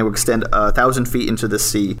 and it would extend 1,000 feet into the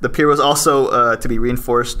sea. The pier was also to be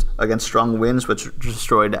reinforced against strong winds, which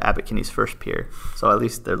destroyed Abbot Kinney's first pier. So at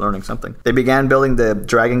least they're learning something. They began building the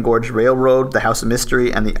Dragon Gorge Railroad, the House of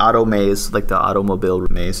Mystery, and the Auto Maze, like the automobile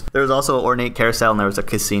maze. There was also an ornate carousel, and there was a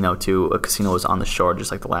casino, too. A casino was on the shore,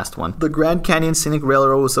 just like the last one. The Grand Canyon Scenic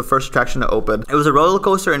Railroad was the first attraction to open. It was a roller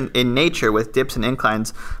coaster in nature with dips and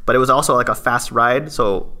inclines, but it was also like a fast ride.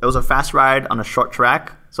 So it was a fast ride on a short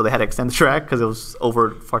track. So they had to extend the track because it was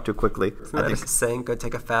over far too quickly. Isn't that like saying go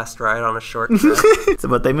take a fast ride on a short track? That's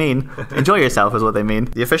what they mean. Enjoy yourself is what they mean.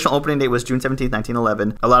 The official opening date was June 17th,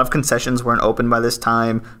 1911. A lot of concessions weren't open by this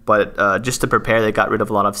time, but just to prepare, they got rid of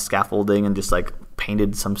a lot of scaffolding and just like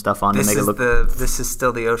painted some stuff on to make it look... This is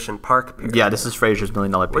still the Ocean Park pier. Yeah, this is Fraser's $1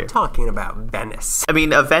 Million Pier. We're talking about Venice. I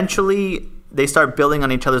mean, eventually... they start building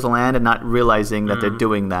on each other's land and not realizing that they're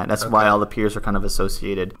doing that. That's why all the piers are kind of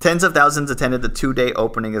associated. Tens of thousands attended the 2-day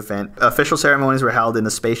opening event. Official ceremonies were held in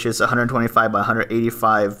the spacious 125 by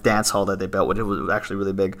 185 dance hall that they built, which was actually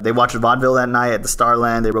really big. They watched vaudeville that night at the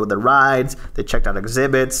Starland. They rode the rides. They checked out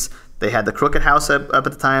exhibits. They had the Crooked House up at the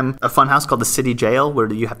time, a fun house called the City Jail,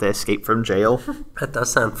 where you have to escape from jail. That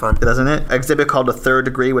does sound fun. Doesn't it? An exhibit called The Third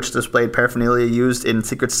Degree, which displayed paraphernalia used in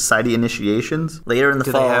secret society initiations. Later in the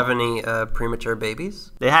fall... Do they have any premature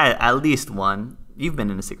babies? They had at least one. You've been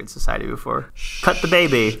in a secret society before. Shh. Cut the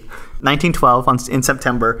baby. 1912, in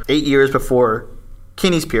September, 8 years before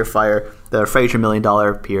Kinney's Pier fire, the Fraser $1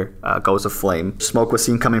 Million Pier goes aflame. Smoke was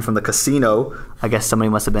seen coming from the casino. I guess somebody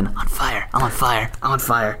must have been on fire. I'm on fire. I'm on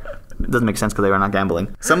fire. It doesn't make sense because they were not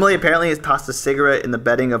gambling. Somebody apparently has tossed a cigarette in the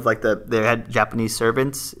bedding of like they had Japanese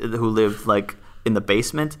servants who lived like in the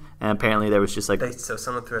basement, and apparently there was just like... So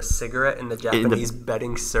someone threw a cigarette in the Japanese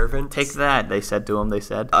bedding servant? Take that, they said to him,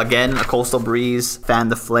 Again, a coastal breeze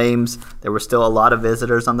fanned the flames. There were still a lot of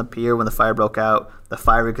visitors on the pier when the fire broke out. The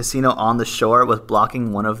fiery casino on the shore was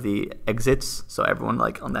blocking one of the exits, so everyone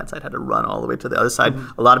like on that side had to run all the way to the other side.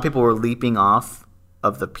 A lot of people were leaping off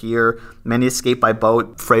of the pier. Many escaped by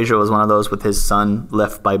boat. Fraser was one of those with his son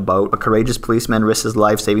left by boat. A courageous policeman risked his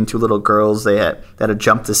life saving 2 little girls. They had to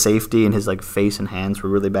jump to safety, and his like face and hands were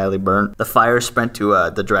really badly burnt. The fire spread to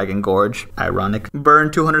the Dragon Gorge. Ironic.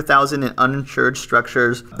 Burned 200,000 in uninsured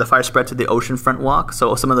structures. The fire spread to the oceanfront walk,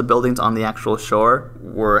 so some of the buildings on the actual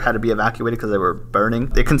shore had to be evacuated because they were burning.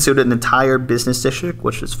 They consumed an entire business district,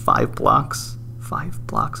 which is 5 blocks. 5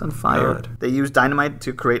 blocks on fire. God. They used dynamite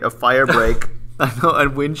to create a fire break. I know,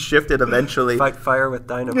 and wind shifted eventually. Fight fire with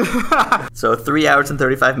dynamite. So 3 hours and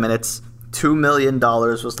 35 minutes, $2 million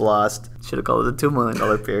was lost. Should have called it the $2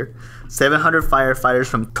 million pier. 700 firefighters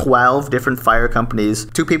from 12 different fire companies.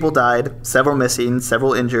 2 people died, several missing,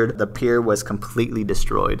 several injured. The pier was completely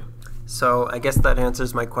destroyed. So I guess that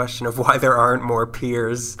answers my question of why there aren't more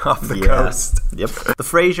piers off the coast. Yep. The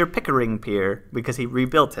Fraser Pickering Pier, because he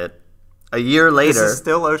rebuilt it. A year later... This is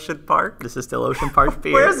still Ocean Park? This is still Ocean Park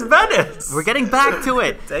Pier. Where's Venice? We're getting back to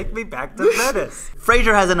it. Take me back to Venice.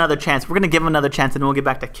 Fraser has another chance. We're going to give him another chance, and then we'll get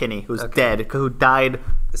back to Kinney, who's dead, who died...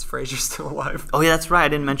 Is Fraser still alive? Oh, yeah, that's right. I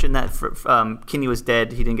didn't mention that. Kinney was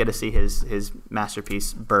dead. He didn't get to see his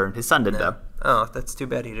masterpiece burn. His son did, though. Oh, that's too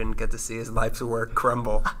bad he didn't get to see his life's work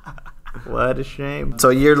crumble. What a shame. So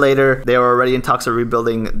a year later, they were already in talks of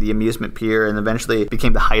rebuilding the amusement pier, and eventually it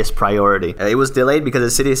became the highest priority. It was delayed because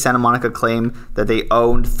the city of Santa Monica claimed that they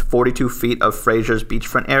owned 42 feet of Fraser's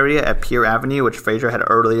beachfront area at Pier Avenue, which Fraser had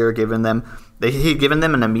earlier given them. He'd given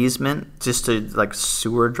them an amusement just to like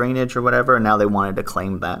sewer drainage or whatever, and now they wanted to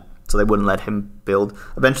claim that. So they wouldn't let him build.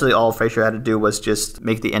 Eventually, all Fraser had to do was just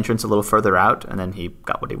make the entrance a little further out, and then he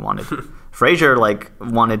got what he wanted. Fraser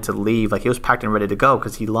wanted to leave. He was packed and ready to go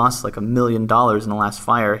because he lost $1 million in the last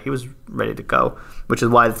fire. He was ready to go, which is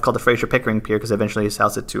why it's called the Fraser Pickering Pier, because eventually he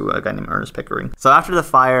sells it to a guy named Ernest Pickering. So after the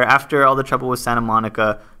fire, after all the trouble with Santa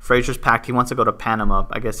Monica, Fraser's packed. He wants to go to Panama.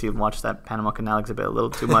 I guess he watched that Panama Canal exhibit a little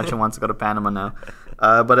too much and wants to go to Panama now.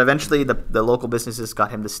 But eventually, the local businesses got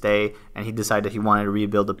him to stay, and he decided he wanted to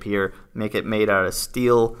rebuild the pier, make it made out of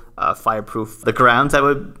steel, fireproof. The grounds that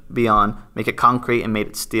would be on, make it concrete and made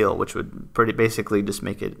it steel, which would pretty basically just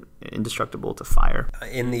make it indestructible to fire.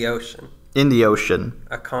 In the ocean. In the ocean.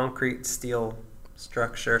 A concrete steel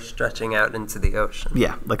structure stretching out into the ocean.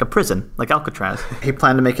 Yeah, like a prison, like Alcatraz. He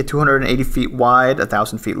planned to make it 280 feet wide,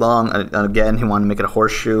 1,000 feet long. And again, he wanted to make it a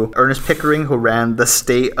horseshoe. Ernest Pickering, who ran the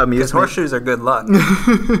state amusement... Because horseshoes are good luck.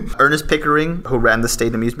 Ernest Pickering, who ran the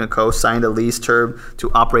state amusement co, signed a lease term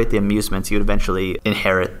to operate the amusements. He would eventually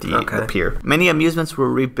inherit the pier. Many amusements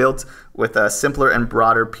were rebuilt with a simpler and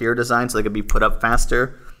broader pier design so they could be put up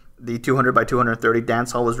faster. The 200 by 230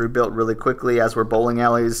 dance hall was rebuilt really quickly, as were bowling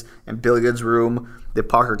alleys and billiards room. The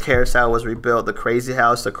Parker Carousel was rebuilt, the Crazy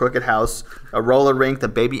House, the Crooked House, a roller rink, the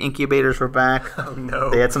baby incubators were back. Oh,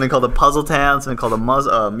 no. They had something called the Puzzle Town, something called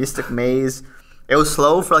the Mystic Maze. It was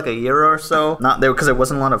slow for a year or so, not there because there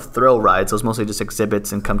wasn't a lot of thrill rides. It was mostly just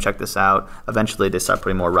exhibits and come check this out. Eventually, they start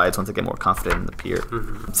putting more rides once they get more confident in the pier.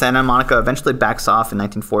 Mm-hmm. Santa Monica eventually backs off in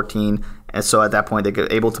 1914, and so at that point, they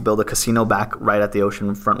get able to build a casino back right at the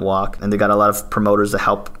oceanfront walk, and they got a lot of promoters to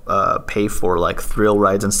help pay for thrill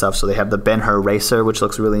rides and stuff. So they have the Ben-Hur Racer, which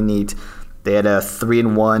looks really neat. They had a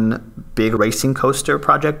 3-in-1 big racing coaster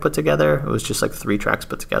project put together. It was just 3 tracks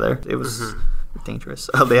put together. It was dangerous.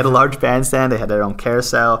 They had a large bandstand. They had their own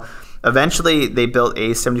carousel. Eventually, they built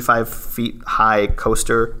a 75 feet high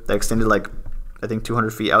coaster that extended 200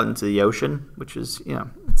 feet out into the ocean, which is,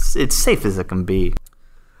 it's safe as it can be.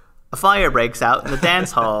 A fire breaks out in the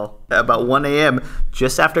dance hall at about 1 a.m.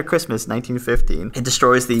 just after Christmas, 1915. It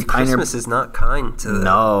destroys the Pioneer... Christmas is not kind to them.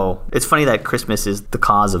 No. It's funny that Christmas is the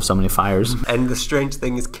cause of so many fires. And the strange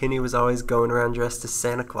thing is Kinney was always going around dressed as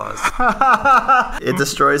Santa Claus. It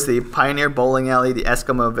destroys the Pioneer Bowling Alley, the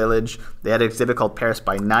Eskimo Village. They had an exhibit called Paris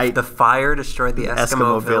by Night. The fire destroyed the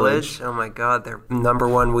Eskimo Village. Oh my God, their number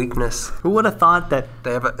one weakness. Who would have thought that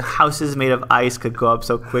houses made of ice could go up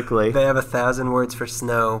so quickly? They have 1,000 words for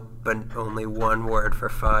snow, but only 1 word for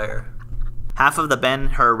fire. Half of the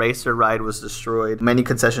Ben-Hur Racer ride was destroyed. Many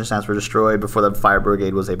concession stands were destroyed before the fire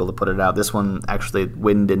brigade was able to put it out. This one, actually,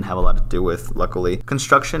 wind didn't have a lot to do with, luckily.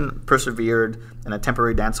 Construction persevered, and a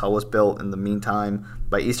temporary dance hall was built in the meantime.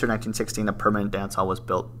 By Easter 1916, a permanent dance hall was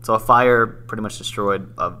built. So a fire pretty much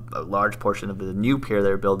destroyed a large portion of the new pier they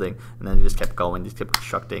were building, and then they just kept going, just kept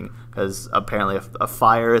constructing, because apparently a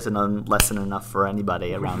fire isn't a lesson enough for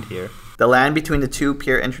anybody around here. The land between the two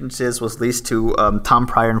pier entrances was leased to Tom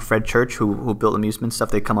Pryor and Fred Church, who built amusement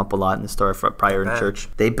stuff. They come up a lot in the story for Pryor and Church.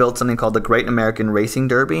 They built something called the Great American Racing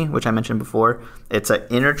Derby, which I mentioned before. It's an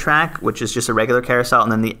inner track, which is just a regular carousel,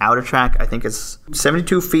 and then the outer track, I think, is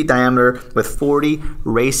 72 feet diameter with 40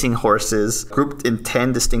 racing horses grouped in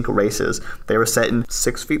 10 distinct races. They were set in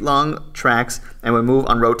 6 feet long tracks and would move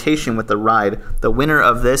on rotation with the ride. The winner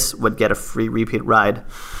of this would get a free repeat ride.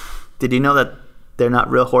 Did you know that they're not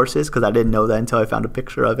real horses? Because I didn't know that until I found a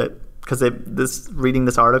picture of it. Because reading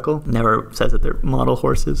this article never says that they're model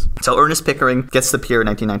horses. So Ernest Pickering gets to the pier in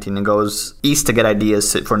 1919 and goes east to get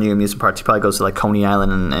ideas for new amusement parks. He probably goes to like Coney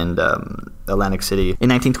Island and Atlantic City. In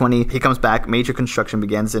 1920, he comes back. Major construction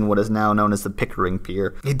begins in what is now known as the Pickering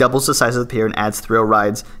Pier. He doubles the size of the pier and adds thrill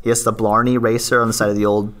rides. He has the Blarney Racer on the side of the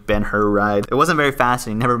old Ben-Hur ride. It wasn't very fast,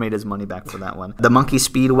 and he never made his money back for that one. The Monkey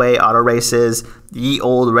Speedway auto races. The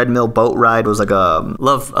old Red Mill boat ride was like a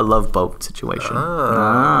love boat situation.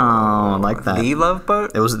 Oh, I like that. The Love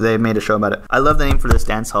Boat? They made a show about it. I love the name for this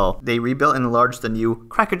dance hall. They rebuilt and enlarged the new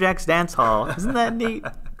Cracker Jack's Dance Hall. Isn't that neat?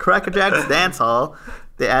 Cracker Jack's Dance Hall.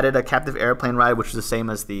 They added a captive airplane ride, which is the same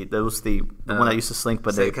as the one that used to slink,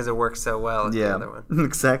 but because it works so well with the other one.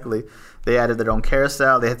 Exactly. They added their own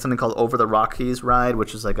carousel. They had something called Over the Rockies ride,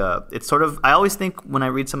 which is like it's sort of, I always think when I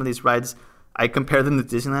read some of these rides, I compare them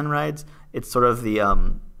to Disneyland rides. It's sort of the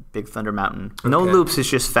Big Thunder Mountain. Okay. No loops, it's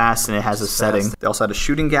just fast, and it has a setting. They also had a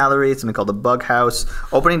shooting gallery, something called the Bug House.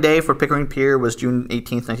 Opening day for Pickering Pier was June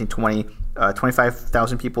 18th, 1920.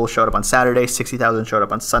 25,000 people showed up on Saturday, 60,000 showed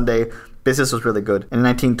up on Sunday. Business was really good. In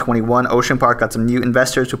 1921, Ocean Park got some new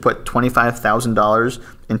investors who put $25,000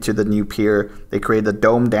 into the new pier. They created the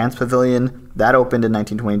Dome Dance Pavilion. That opened in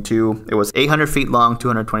 1922. It was 800 feet long,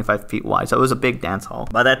 225 feet wide, so it was a big dance hall.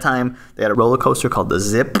 By that time, they had a roller coaster called the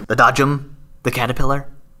Zip, the Dodgem, the Caterpillar.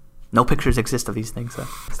 No pictures exist of these things, though.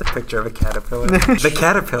 It's a picture of a caterpillar. The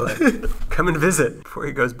caterpillar. Come and visit before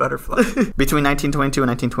he goes butterfly. Between 1922 and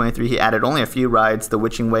 1923, he added only a few rides, the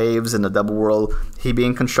Witching Waves and the Double Whirl. He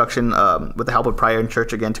began construction with the help of Pryor and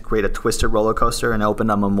Church again to create a twisted roller coaster, and opened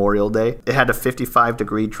on Memorial Day. It had a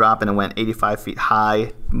 55-degree drop, and it went 85 feet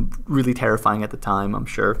high. Really terrifying at the time, I'm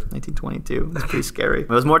sure. 1922. It was pretty scary. It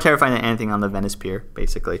was more terrifying than anything on the Venice Pier,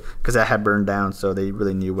 basically, because that had burned down, so they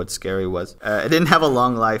really knew what scary was. It didn't have a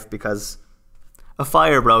long life because a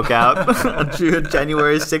fire broke out on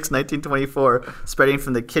January 6, 1924, spreading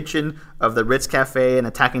from the kitchen of the Ritz Cafe and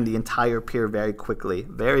attacking the entire pier very quickly.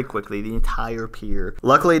 Very quickly, the entire pier.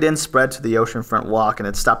 Luckily, it didn't spread to the oceanfront walk, and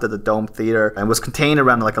it stopped at the Dome Theater and was contained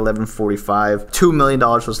around like 11:45. $2 million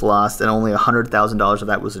was lost, and only $100,000 of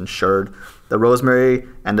that was insured. The Rosemary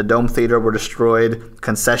and the Dome Theater were destroyed.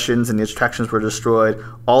 Concessions and the attractions were destroyed.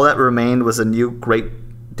 All that remained was a new Great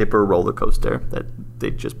Dipper roller coaster that they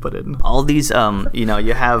just put in. All these,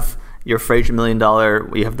 you have your Fraser $1 Million,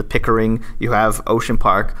 you have the Pickering, you have Ocean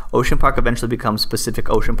Park. Ocean Park eventually becomes Pacific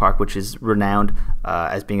Ocean Park, which is renowned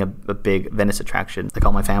as being a big Venice attraction. Like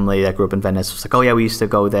all my family that grew up in Venice was like, oh yeah, we used to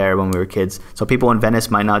go there when we were kids. So people in Venice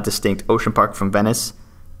might not distinct Ocean Park from Venice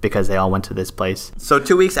because they all went to this place. So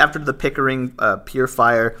 2 weeks after the Pickering Pier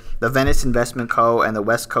fire, the Venice Investment Co. and the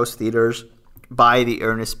West Coast Theaters buy the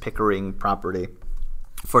Ernest Pickering property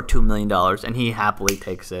for $2 million, and he happily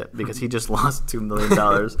takes it because he just lost $2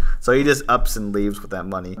 million. So he just ups and leaves with that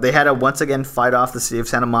money. They had to once again fight off the city of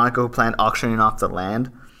Santa Monica, who planned auctioning off the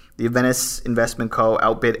land. The Venice Investment Co.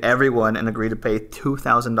 outbid everyone and agreed to pay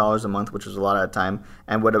 $2,000 a month, which was a lot at the time,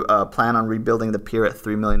 and would plan on rebuilding the pier at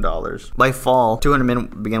 $3 million. By fall, 200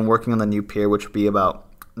 men began working on the new pier, which would be about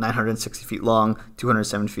 960 feet long,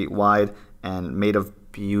 270 feet wide, and made of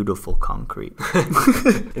beautiful concrete.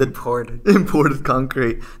 Imported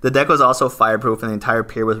concrete. The deck was also fireproof, and the entire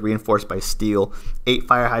pier was reinforced by steel. 8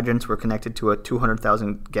 fire hydrants were connected to a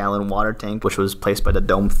 200,000-gallon water tank, which was placed by the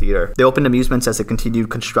Dome Theater. They opened amusements as they continued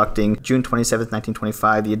constructing. June 27th,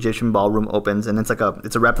 1925, the Egyptian Ballroom opens, and it's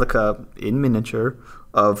a replica in miniature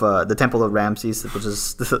of the Temple of Ramses, which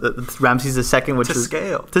is Ramses II, which is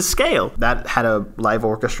to scale. That had a live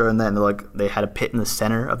orchestra, and then they had a pit in the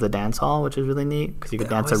center of the dance hall, which is really neat because you could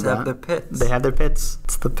dance around. Have their pits. They had their pits.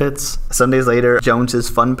 It's the pits. Some days later, Jones's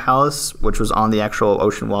Fun Palace, which was on the actual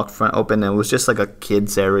Ocean Walk front, opened, and it was just like a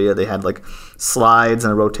kids area. They had like slides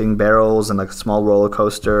and rotating barrels and like a small roller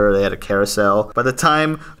coaster. They had a carousel. By the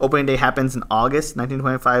time opening day happens in August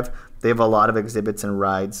 1925, They have a lot of exhibits and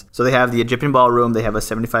rides. So they have the Egyptian Ballroom. They have a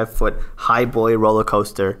 75-foot High Boy roller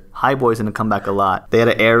coaster. High Boy's going to come back a lot. They had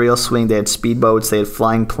an aerial swing. They had speedboats. They had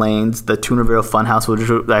flying planes. The Toonerville Funhouse,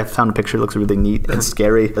 which I found a picture, looks really neat and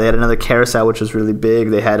scary. They had another carousel, which was really big.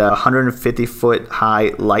 They had a 150-foot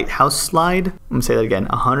high lighthouse slide. I'm going to say that again.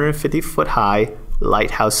 150-foot high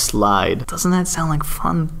lighthouse slide. Doesn't that sound like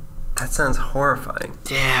fun? That sounds horrifying.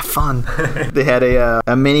 Yeah, fun. They had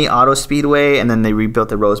a mini auto speedway, and then they rebuilt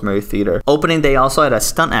the Rosemary Theater. Opening day also had a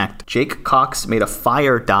stunt act. Jake Cox made a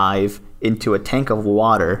fire dive into a tank of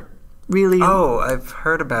water. Really? Oh, I've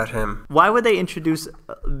heard about him. Why would they introduce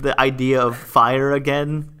the idea of fire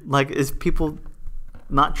again? Like, is people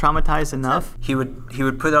not traumatized enough? He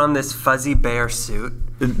would put on this fuzzy bear suit.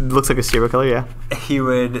 It looks like a serial killer, yeah. He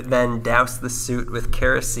would then douse the suit with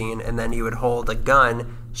kerosene, and then he would hold a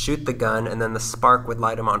gun, shoot the gun, and then the spark would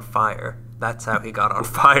light him on fire. That's how he got on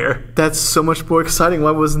fire. That's so much more exciting. Why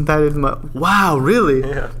wasn't that in my... Wow, really?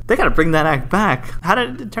 Yeah. They gotta bring that act back. How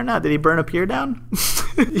did it turn out? Did he burn a pier down?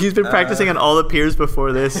 He's been practicing on all the piers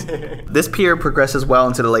before this. This pier progresses well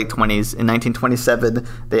into the late 20s. In 1927,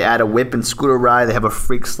 they add a whip and scooter ride. They have a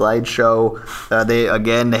freak slide show. They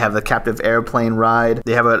have the captive airplane ride.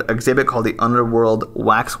 They have an exhibit called the Underworld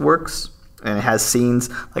Waxworks. And it has scenes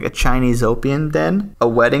like a Chinese opium den, a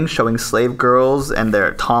wedding showing slave girls and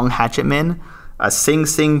their Tong hatchet men, a Sing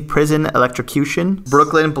Sing prison electrocution,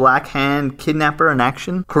 Brooklyn Black Hand kidnapper in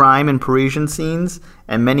action, crime and Parisian scenes,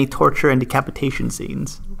 and many torture and decapitation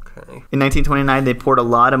scenes. Okay. In 1929, they poured a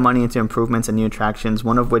lot of money into improvements and new attractions,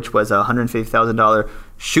 one of which was a $150,000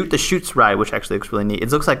 Shoot the Chutes ride, which actually looks really neat.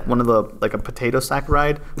 It looks like like a potato sack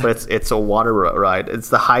ride, but it's a water ride. It's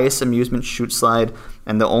the highest amusement chute slide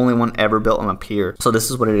and the only one ever built on a pier. So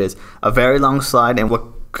this is what it is. A very long slide and what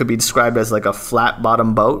could be described as like a flat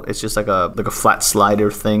bottom boat. It's just like a flat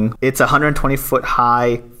slider thing. It's a 120-foot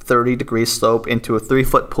high, 30-degree slope into a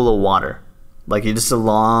 3-foot pool of water. Like you just a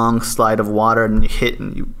long slide of water and you hit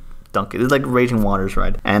and you dunk it. It's like Raging Waters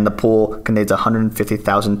ride. And the pool contains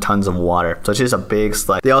 150,000 tons of water. So it's just a big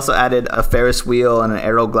slide. They also added a Ferris wheel and an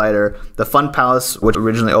aero glider. The Fun Palace, which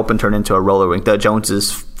originally opened, turned into a roller rink. The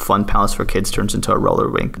Joneses Fun Palace for kids turns into a roller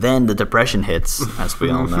rink. Then the Depression hits, as we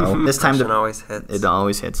all know. This time always hits. It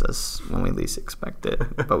always hits us when we least expect it.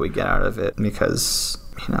 But we get out of it because...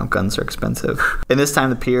 guns are expensive. And this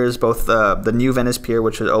time the piers, both the New Venice Pier,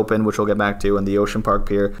 which was open, which we'll get back to, and the Ocean Park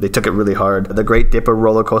Pier, they took it really hard. The Great Dipper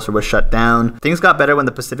roller coaster was shut down. Things got better when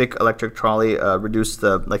the Pacific Electric Trolley reduced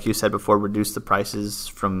the prices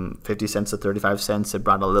from 50 cents to 35 cents. It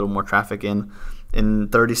brought a little more traffic in. In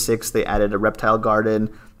 36, they added a reptile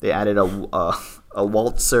garden. They added a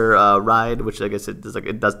waltzer ride, which I guess it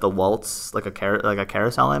does the waltz like a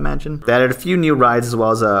carousel, I imagine. They added a few new rides as well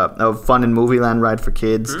as a fun and movie land ride for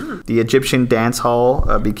kids. The Egyptian Dance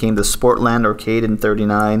Hall became the Sportland Arcade in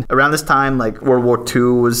 39. Around this time, like World War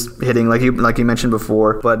II was hitting, like you mentioned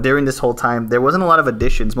before. But during this whole time, there wasn't a lot of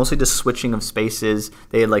additions, mostly just switching of spaces.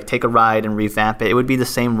 They'd like take a ride and revamp it. It would be the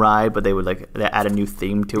same ride, but they would they add a new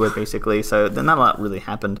theme to it basically. So not a lot really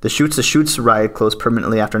happened. The Chutes ride closed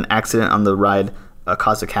permanently after an accident on the ride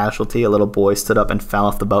caused a casualty. A little boy stood up and fell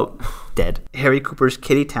off the boat, dead. Harry Cooper's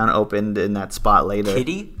Kitty Town opened in that spot later.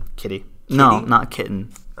 Kitty? No, not kitten.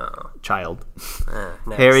 Oh. Child.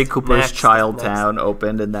 Next. Harry Cooper's Child Town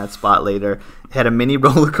opened in that spot later. It had a mini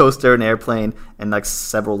roller coaster, an airplane, and like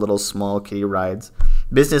several little small kiddie rides.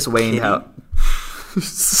 Business waned,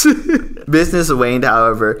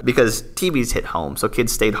 however, because TVs hit home, so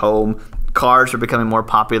kids stayed home. Cars were becoming more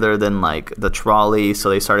popular than like the trolley, so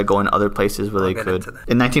they started going other places where they could.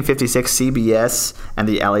 In 1956, CBS and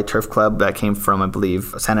the LA Turf Club that came from, I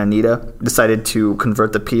believe, Santa Anita, decided to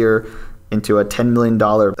convert the pier into a $10 million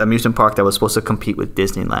amusement park that was supposed to compete with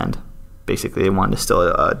Disneyland. Basically, they wanted to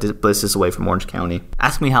steal business away from Orange County.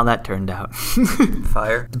 Ask me how that turned out.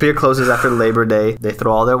 Fire. The pier closes after Labor Day. They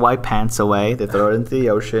throw all their white pants away. They throw it into the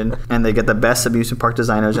ocean. And they get the best amusement park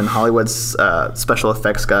designers and Hollywood's special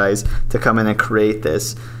effects guys to come in and create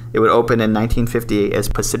this. It would open in 1958 as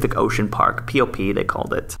Pacific Ocean Park. POP, they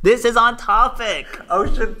called it. This is on topic.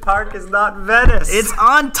 Ocean Park is not Venice. It's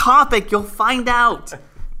on topic. You'll find out.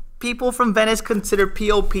 People from Venice consider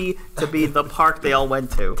POP to be the park they all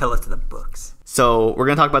went to. Tell it to the books. So we're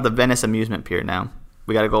going to talk about the Venice Amusement Pier now.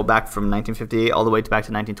 We got to go back from 1958 all the way back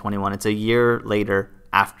to 1921. It's a year later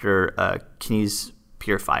after Kinney's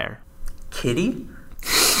Pier fire. Kitty?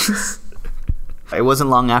 It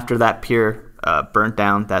wasn't long after that pier burnt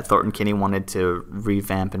down that Thornton Kinney wanted to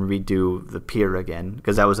revamp and redo the pier again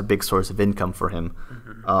because that was a big source of income for him.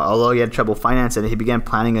 Although he had trouble financing it, he began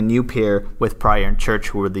planning a new pier with Pryor and Church,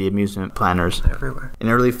 who were the amusement planners. Everywhere. In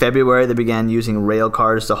early February, they began using rail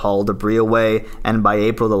cars to haul debris away, and by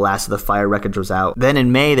April, the last of the fire wreckage was out. Then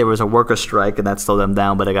in May, there was a worker strike, and that slowed them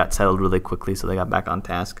down, but it got settled really quickly, so they got back on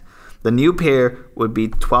task. The new pier would be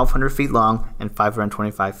 1,200 feet long and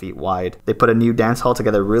 525 feet wide. They put a new dance hall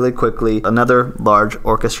together really quickly, another large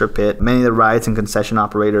orchestra pit. Many of the rides and concession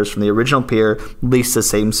operators from the original pier leased the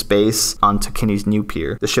same space onto Kinney's new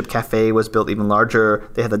pier. The Ship Cafe was built even larger.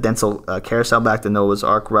 They had the Denzel Carousel back, the Noah's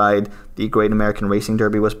Ark ride. The Great American Racing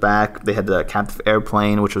Derby was back. They had the captive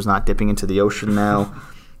airplane, which was not dipping into the ocean now.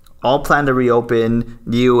 All planned to reopen,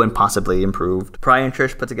 new and possibly improved. Pryor and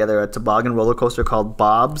Church put together a toboggan roller coaster called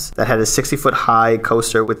Bob's that had a 60-foot high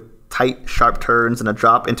coaster with tight, sharp turns and a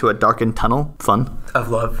drop into a darkened tunnel. Fun. Of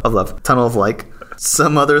love. Of love. Tunnel of like.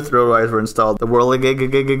 Some other thrill rides were installed. The Whirligig.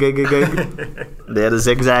 They had a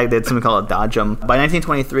zigzag. They had something called a dodgem. By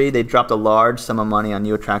 1923, they dropped a large sum of money on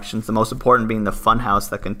new attractions, the most important being the fun house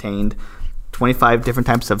that contained 25 different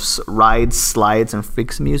types of rides, slides, and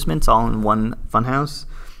freaks amusements all in one fun house.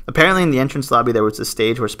 Apparently, in the entrance lobby, there was a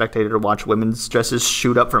stage where spectators would watch women's dresses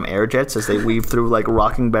shoot up from air jets as they weave through like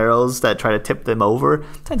rocking barrels that try to tip them over.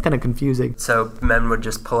 Sounds kind of confusing. So men would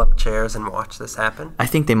just pull up chairs and watch this happen? I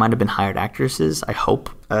think they might have been hired actresses, I hope.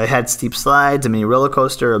 It had steep slides, a mini roller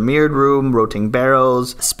coaster, a mirrored room, rotating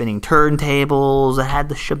barrels, spinning turntables. It had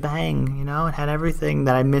the shebang, you know? It had everything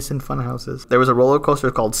that I miss in fun houses. There was a roller coaster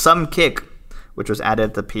called Some Kick, which was added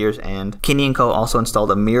at the piers end. Kinney & Co. also installed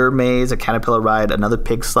a mirror maze, a caterpillar ride, another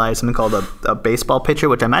pig slide, something called a baseball pitcher,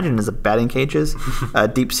 which I imagine is a batting cages,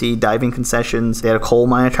 deep sea diving concessions. They had a coal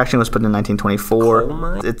mine attraction, was put in 1924. Coal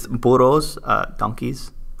mine? It's burros,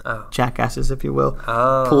 donkeys. Oh. Jackasses, if you will.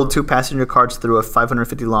 Oh. Pulled 2 passenger carts through a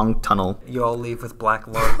 550-long tunnel. You all leave with black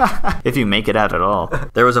lung. If you make it out at all.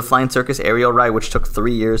 There was a flying circus aerial ride, which took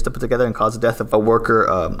 3 years to put together and caused the death of a worker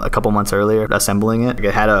a couple months earlier, assembling it.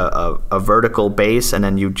 It had a vertical base, and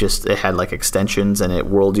then it had like extensions, and it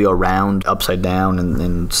whirled you around upside down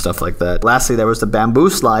and stuff like that. Lastly, there was the bamboo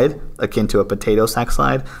slide, akin to a potato sack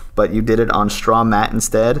slide, but you did it on straw mat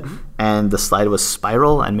instead, and the slide was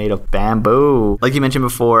spiral and made of bamboo. Like you mentioned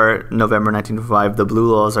before, November 1925, the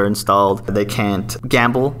blue laws are installed. They can't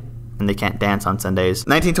gamble, and they can't dance on Sundays.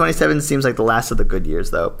 1927 seems like the last of the good years,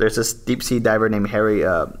 though. There's this deep-sea diver named Harry,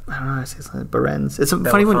 I don't know how to say his name, Berens. It's a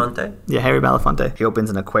funny one. Yeah, Harry Belafonte. He opens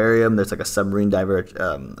an aquarium. There's like a submarine diver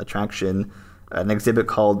attraction, an exhibit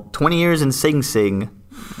called 20 Years in Sing Sing,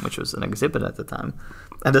 which was an exhibit at the time.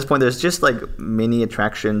 At this point, there's just like mini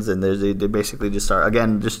attractions, and they basically just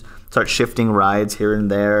start shifting rides here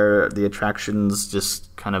and there. The attractions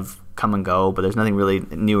just kind of come and go, but there's nothing really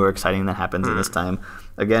new or exciting that happens in this time.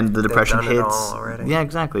 Again, the Depression hits. It all already. Yeah,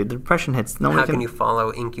 exactly. The Depression hits. How can you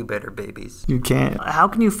follow incubator babies? You can't. How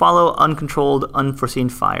can you follow uncontrolled, unforeseen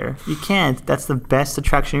fire? You can't. That's the best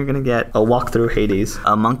attraction you're going to get. A walk through Hades.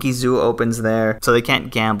 A monkey zoo opens there, so they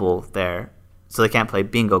can't gamble there. So they can't play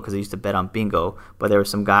bingo because they used to bet on bingo. But there were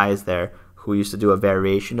some guys there who used to do a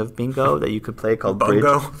variation of bingo that you could play called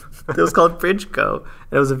Bungo? Bridge. It was called Bridge Go.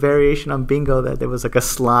 And it was a variation on bingo that there was like a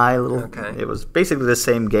sly little... Okay. It was basically the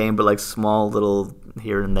same game, but like small little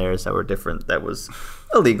here and there's that were different. That was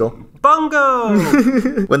illegal. Bungo!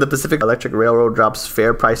 When the Pacific Electric Railroad drops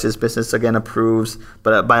fare prices, business again approves,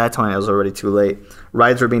 but by that time it was already too late.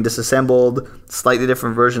 Rides were being disassembled, slightly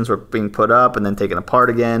different versions were being put up and then taken apart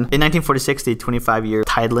again. In 1946, the 25-year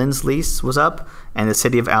Tidelands lease was up, and the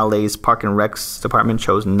City of LA's Park and Recs department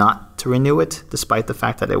chose not to renew it, despite the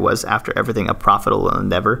fact that it was, after everything, a profitable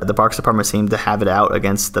endeavor. The Parks Department seemed to have it out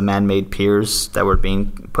against the man-made piers that were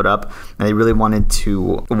being put up, and they really wanted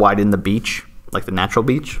to widen the beach, like the natural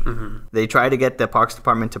beach. Mm-hmm. They tried to get the Parks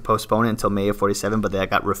Department to postpone it until May of 47, but that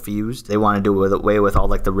got refused. They wanted to do away with all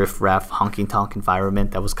like the riff-raff, honky-tonk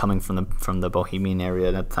environment that was coming from the Bohemian area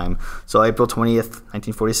at that time. So April 20th,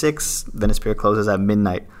 1946, Venice Pier closes at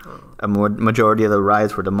midnight. A majority of the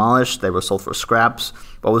rides were demolished. They were sold for scraps.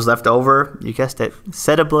 What was left over, you guessed it,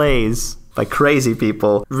 set ablaze by crazy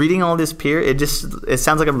people. Reading all this pier, it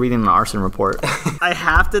sounds like I'm reading an arson report. I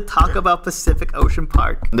have to talk about Pacific Ocean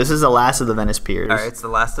Park. This is the last of the Venice piers. All right, it's the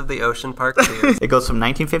last of the Ocean Park piers. It goes from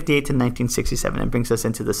 1958 to 1967 and brings us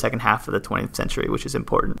into the second half of the 20th century, which is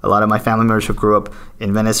important. A lot of my family members who grew up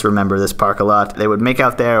in Venice remember this park a lot. They would make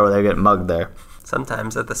out there or they would get mugged there.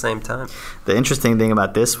 Sometimes at the same time. The interesting thing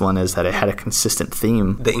about this one is that it had a consistent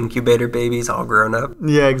theme. The incubator babies all grown up.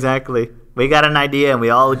 Yeah, exactly. We got an idea and we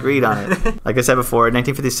all agreed on it. Like I said before, in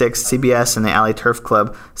 1956, CBS and the Alley Turf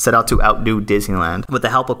Club set out to outdo Disneyland. With the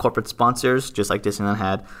help of corporate sponsors, just like Disneyland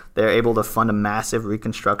had, they were able to fund a massive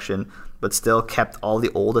reconstruction, but still kept all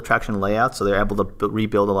the old attraction layouts, so they were able to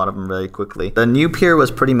rebuild a lot of them really quickly. The new pier was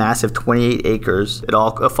pretty massive, 28 acres. It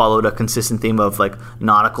all followed a consistent theme of like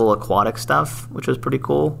nautical aquatic stuff, which was pretty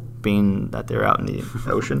cool, being that they're out in the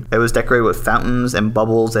ocean. It was decorated with fountains and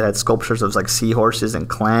bubbles. It had sculptures of like seahorses and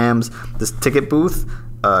clams. This ticket booth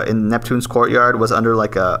in Neptune's courtyard was under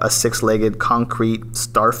like a 6-legged concrete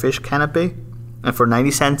starfish canopy. And for 90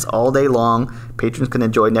 cents all day long, patrons can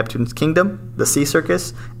enjoy Neptune's Kingdom, the Sea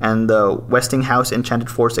Circus, and the Westinghouse Enchanted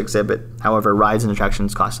Forest exhibit. However, rides and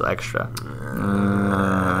attractions cost extra.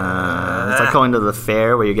 It's like going to the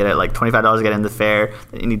fair where you get it like $25 to get in the fair.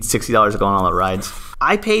 You need $60 to go on all the rides.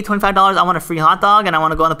 I paid $25. I want a free hot dog and I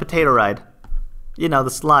want to go on the potato ride. You know, the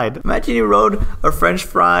slide. Imagine you rode a French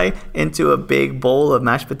fry into a big bowl of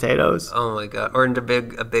mashed potatoes. Oh my god. Or into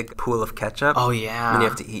a big pool of ketchup. Oh yeah. And you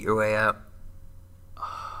have to eat your way out.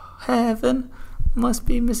 Heaven must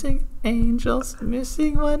be missing angels.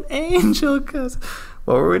 Missing one angel. Cause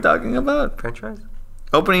what were we talking about? French fries.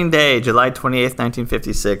 Opening day, July 28th,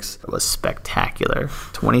 1956, was spectacular.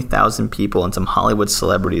 20,000 people and some Hollywood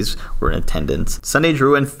celebrities were in attendance. Sunday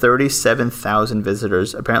drew in 37,000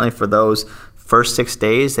 visitors. Apparently for those first 6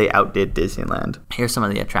 days, they outdid Disneyland. Here's some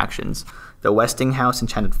of the attractions. The Westinghouse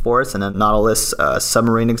Enchanted Forest and a Nautilus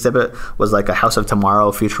submarine exhibit was like a House of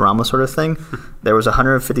Tomorrow Futurama sort of thing. There was a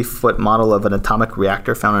 150-foot model of an atomic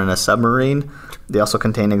reactor found in a submarine. They also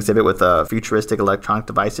contained an exhibit with futuristic electronic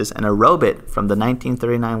devices, and a robot from the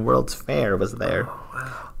 1939 World's Fair was there. Oh,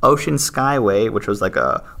 wow. Ocean Skyway, which was like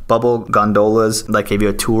a bubble gondolas, like gave you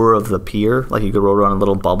a tour of the pier. Like you could roll around a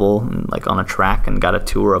little bubble and like on a track and got a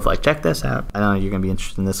tour of like, check this out. I know you're going to be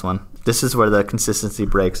interested in this one. This is where the consistency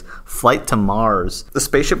breaks. Flight to Mars. The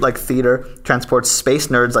spaceship-like theater transports space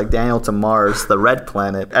nerds like Daniel to Mars, the red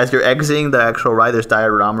planet. As you're exiting the actual ride, there's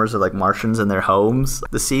dioramas of like Martians in their homes.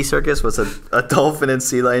 The Sea Circus was a dolphin and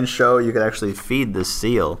sea lion show. You could actually feed the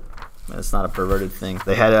seal. It's not a perverted thing.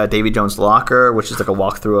 They had Davy Jones' Locker, which is like a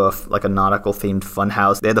walkthrough of like a nautical-themed fun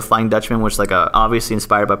house. They had the Flying Dutchman, which is like obviously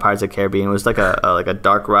inspired by Pirates of the Caribbean. It was like a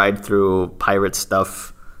dark ride through pirate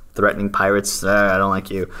stuff. Threatening pirates, I don't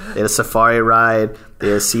like you. They had a safari ride. They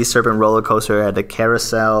had a sea serpent roller coaster. They had the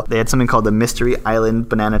carousel. They had something called the Mystery Island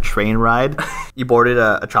Banana Train Ride. You boarded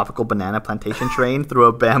a tropical banana plantation train through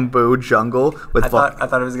a bamboo jungle with. I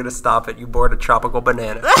thought it was gonna stop it. You board a tropical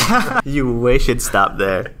banana. You wish it stopped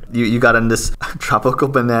there. You got on this tropical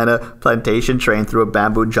banana plantation train through a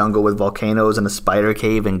bamboo jungle with volcanoes and a spider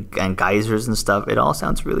cave and geysers and stuff. It all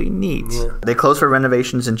sounds really neat. Yeah. They closed for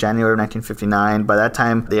renovations in January of 1959. By that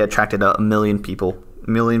time, they attracted a million people.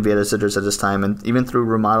 Million visitors at this time, and even through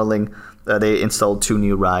remodeling, they installed 2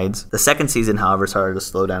 new rides. The second season, however, started to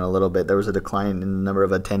slow down a little bit. There was a decline in the number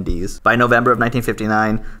of attendees. By November of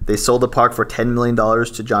 1959, they sold the park for $10 million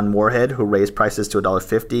to John Moorhead, who raised prices to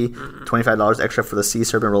 $1.50, $25 extra for the Sea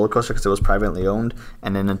Serpent roller coaster because it was privately owned,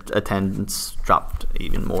 and then attendance dropped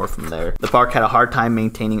even more from there. The park had a hard time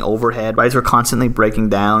maintaining overhead. Rides were constantly breaking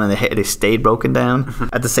down, and they stayed broken down.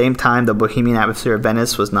 At the same time, the bohemian atmosphere of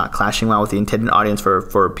Venice was not clashing well with the intended audience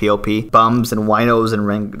for POP. Bums and winos and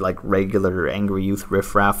regular angry youth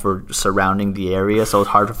riffraff were surrounding the area, so it's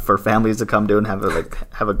hard for families to come to and have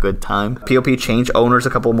a good time. POP changed owners a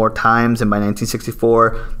couple more times, and by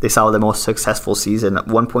 1964 they saw the most successful season,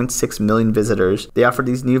 1.6 million visitors. They offered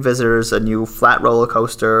these new visitors a new flat roller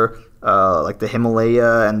coaster, like the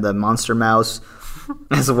Himalaya and the Monster Mouse,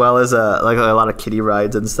 as well as a lot of kiddie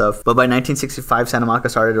rides and stuff. But by 1965, Santa Monica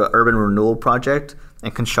started an urban renewal project,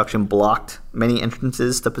 and construction blocked many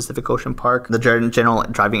entrances to Pacific Ocean Park. The general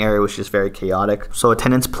driving area was just very chaotic, so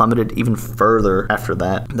attendance plummeted even further after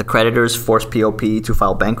that. The creditors forced POP to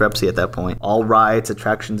file bankruptcy at that point. All rides,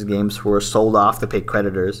 attractions, games were sold off to pay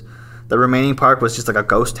creditors. The remaining park was just like a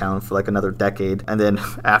ghost town for like another decade, and then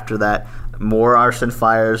after that, more arson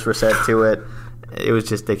fires were set to it. It was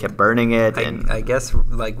just, they kept burning it. I guess,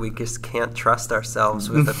 like, we just can't trust ourselves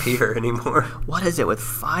with a pier anymore. What is it with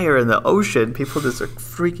fire in the ocean? People just are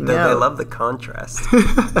freaking out. They love the contrast.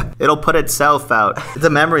 It'll put itself out. The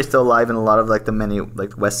memory's still alive in a lot of, like, the many,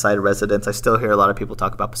 like, West Side residents. I still hear a lot of people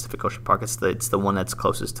talk about Pacific Ocean Park. It's the one that's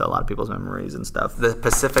closest to a lot of people's memories and stuff. The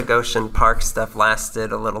Pacific Ocean Park stuff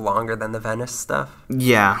lasted a little longer than the Venice stuff?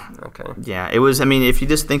 Yeah. Okay. Yeah. It was, I mean, if you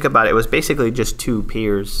just think about it, it was basically just 2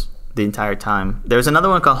 piers. the entire time. There was another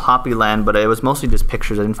one called Hoppy Land, but it was mostly just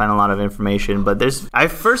pictures. I didn't find a lot of information. But I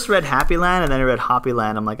first read Happy Land and then I read Hoppy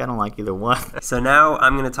Land. I'm like, I don't like either one. So now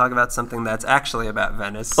I'm going to talk about something that's actually about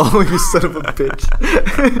Venice. Oh, you son of a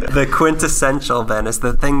bitch. The quintessential Venice.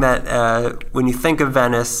 The thing that when you think of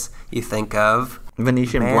Venice, you think of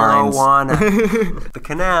Venetian blinds. Marijuana. The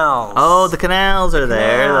canals. Oh, the canals are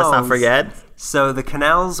there. Let's not forget. So the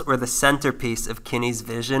canals were the centerpiece of Kinney's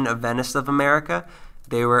vision of Venice of America.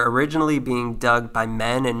 They were originally being dug by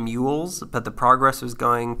men and mules, but the progress was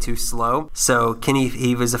going too slow. So Kinney,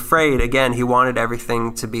 he was afraid, again, he wanted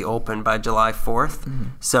everything to be open by July 4th. Mm-hmm.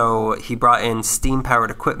 So he brought in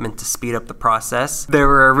steam-powered equipment to speed up the process. There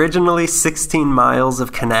were originally 16 miles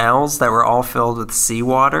of canals that were all filled with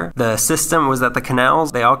seawater. The system was that the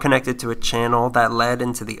canals, they all connected to a channel that led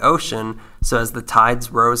into the ocean. So as the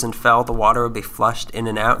tides rose and fell, the water would be flushed in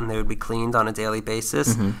and out and they would be cleaned on a daily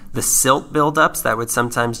basis. Mm-hmm. The silt buildups that would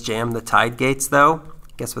sometimes jam the tide gates, though,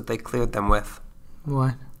 guess what they cleared them with?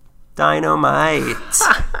 What? Dynamite.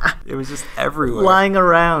 It was just everywhere. Lying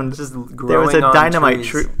around. Just growing there was a on dynamite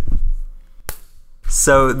tree.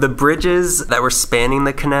 So the bridges that were spanning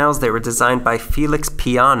the canals, they were designed by Felix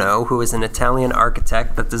Piano, who is an Italian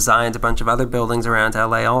architect that designed a bunch of other buildings around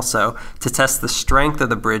LA also, to test the strength of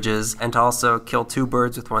the bridges and to also kill two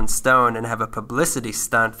birds with one stone and have a publicity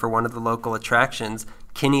stunt for one of the local attractions.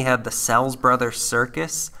 Kinney had the Sells Brothers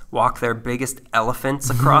Circus walk their biggest elephants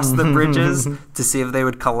across the bridges to see if they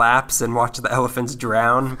would collapse and watch the elephants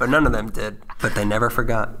drown, but none of them did. But they never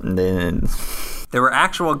forgot. There were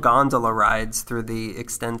actual gondola rides through the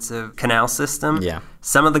extensive canal system. Yeah.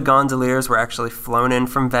 Some of the gondoliers were actually flown in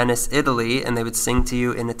from Venice, Italy, and they would sing to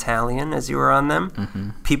you in Italian as you were on them. Mm-hmm.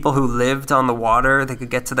 People who lived on the water, they could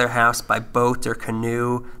get to their house by boat or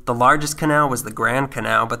canoe. The largest canal was the Grand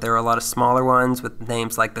Canal, but there were a lot of smaller ones with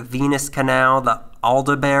names like the Venus Canal, the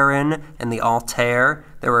Aldebaran, and the Altair.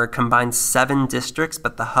 There were a combined 7 districts,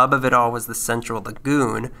 but the hub of it all was the Central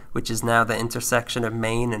Lagoon, which is now the intersection of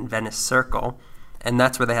Main and Venice Circle. And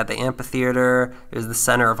that's where they had the amphitheater. It was the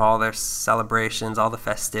center of all their celebrations, all the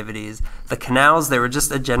festivities. The canals, they were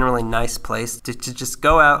just a generally nice place to just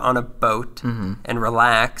go out on a boat and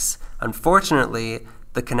relax. Unfortunately,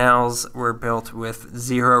 the canals were built with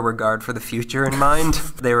zero regard for the future in mind.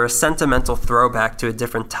 They were a sentimental throwback to a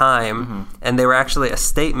different time, and they were actually a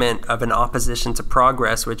statement of an opposition to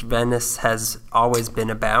progress, which Venice has always been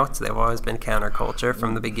about. They've always been counterculture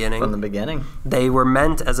from the beginning. From the beginning. They were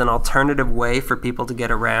meant as an alternative way for people to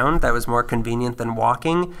get around that was more convenient than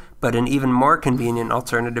walking, but an even more convenient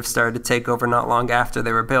alternative started to take over not long after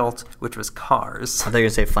they were built, which was cars. I thought you were going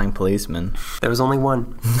to say flying policemen. There was only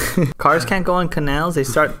one. Cars can't go on canals?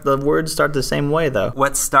 The words start the same way, though.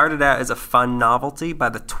 What started out as a fun novelty by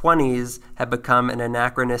the 20s had become an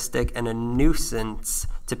anachronistic and a nuisance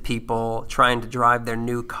to people trying to drive their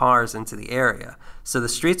new cars into the area. So the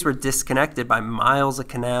streets were disconnected by miles of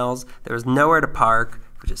canals. There was nowhere to park,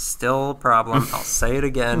 which is still a problem. I'll say it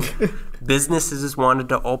again. Businesses wanted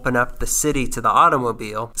to open up the city to the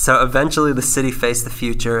automobile. So eventually the city faced the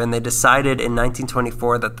future, and they decided in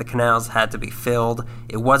 1924 that the canals had to be filled.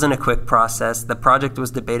 It wasn't a quick process. The project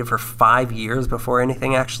was debated for 5 years before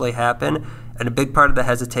anything actually happened. And a big part of the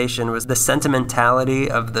hesitation was the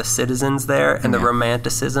sentimentality of the citizens there and the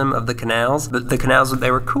romanticism of the canals. The canals,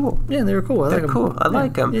 they were cool. Yeah, they were cool. They're cool. I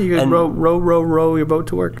like them. Yeah, you could row your boat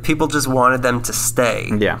to work. People just wanted them to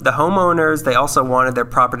stay. Yeah. The homeowners, they also wanted their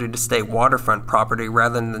property to stay waterfront property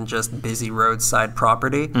rather than just busy roadside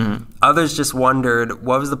property. Mm-hmm. Others just wondered,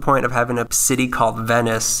 what was the point of having a city called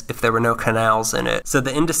Venice if there were no canals in it? So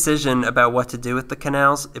the indecision about what to do with the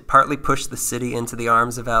canals, it partly pushed the city into the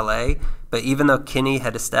arms of LA. But even though Kinney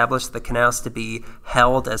had established the canals to be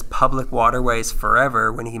held as public waterways forever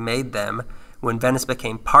when he made them, when Venice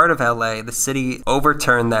became part of LA, the city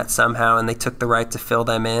overturned that somehow and they took the right to fill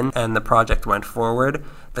them in, and the project went forward.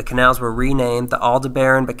 The canals were renamed. The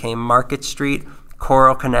Aldebaran became Market Street.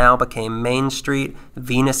 Coral Canal became Main Street.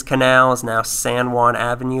 Venus Canal is now San Juan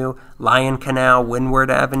Avenue. Lion Canal,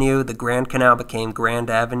 Windward Avenue. The Grand Canal became Grand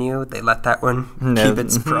Avenue. They let that one keep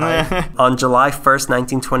its pride. On July 1st,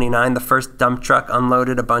 1929, the first dump truck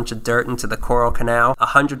unloaded a bunch of dirt into the Coral Canal.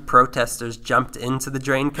 100 protesters jumped into the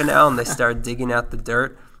drain canal and they started digging out the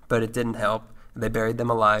dirt, but it didn't help. They buried them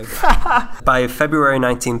alive. By February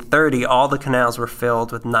 1930, all the canals were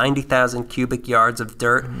filled with 90,000 cubic yards of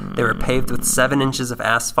dirt. They were paved with 7 inches of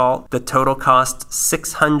asphalt. The total cost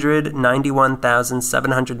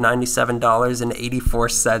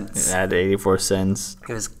 $691,797.84. Add 84 cents.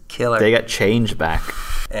 It was killer. They got change back.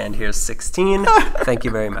 And here's 16. Thank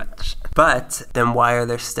you very much. But then why are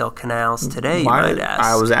there still canals today, you might ask?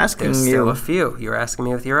 I was asking There's you. still a few. You're asking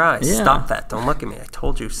me with your eyes. Yeah. Stop that. Don't look at me. I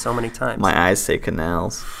told you so many times. My eyes say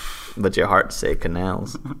canals, but your heart say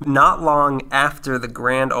canals. Not long after the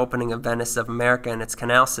grand opening of Venice of America and its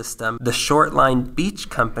canal system, the Short Line Beach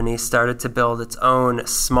Company started to build its own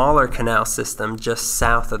smaller canal system just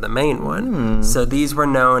south of the main one. So these were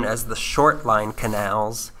known as the Short Line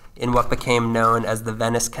Canals in what became known as the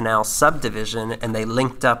Venice Canal Subdivision, and they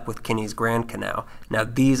linked up with Kinney's Grand Canal. Now,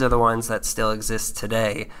 these are the ones that still exist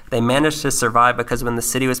today. They managed to survive because when the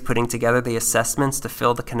city was putting together the assessments to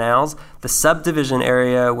fill the canals, the subdivision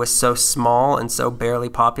area was so small and so barely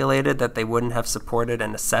populated that they wouldn't have supported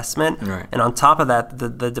an assessment. Right. And on top of that,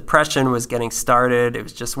 the Depression was getting started. It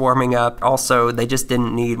was just warming up. Also, they just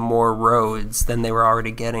didn't need more roads than they were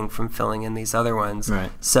already getting from filling in these other ones.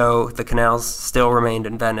 Right. So the canals still remained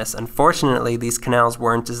in Venice. Unfortunately, these canals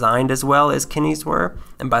weren't designed as well as Kinney's were,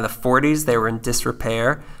 and by the 40s, they were in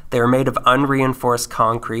disrepair. They were made of unreinforced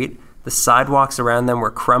concrete. The sidewalks around them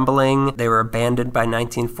were crumbling. They were abandoned by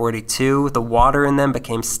 1942. The water in them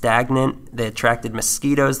became stagnant. They attracted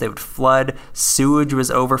mosquitoes. They would flood. Sewage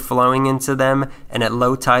was overflowing into them, and at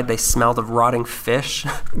low tide, they smelled of rotting fish.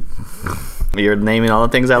 You're naming all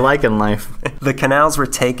the things I like in life. The canals were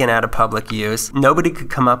taken out of public use. Nobody could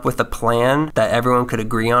come up with a plan that everyone could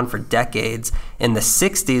agree on for decades. In the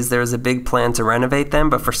 60s, there was a big plan to renovate them,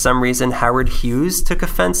 but for some reason, Howard Hughes took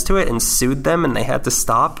offense to it and sued them, and they had to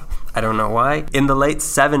stop. I don't know why. In the late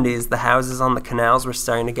 70s, the houses on the canals were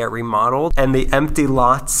starting to get remodeled, and the empty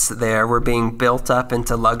lots there were being built up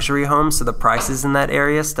into luxury homes, so the prices in that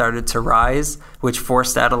area started to rise, which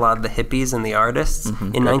forced out a lot of the hippies and the artists.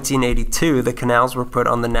 In 1982, the canals were put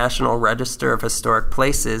on the National Register of Historic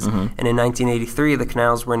Places, and in 1983, the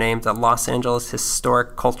canals were named a Los Angeles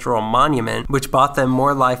Historic Cultural Monument, which bought them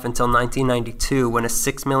more life until 1992, when a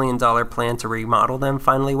 $6 million plan to remodel them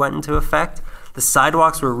finally went into effect. The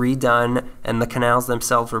sidewalks were redone and the canals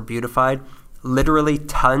themselves were beautified. Literally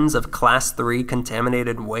tons of Class 3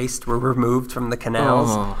 contaminated waste were removed from the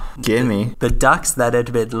canals. Oh, gimme. The ducks that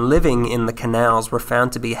had been living in the canals were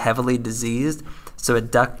found to be heavily diseased, so a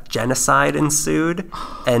duck genocide ensued,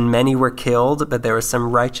 and many were killed, but there were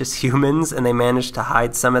some righteous humans, and they managed to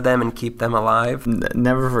hide some of them and keep them alive.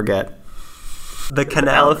 Never forget. The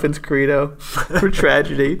canal... Elephant's credo for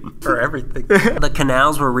tragedy. For everything. The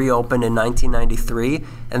canals were reopened in 1993,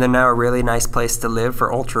 and they're now a really nice place to live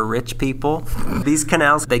for ultra-rich people. These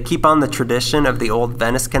canals, they keep on the tradition of the old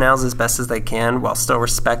Venice canals as best as they can while still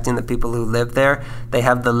respecting the people who live there. They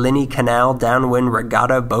have the Linney Canal Downwind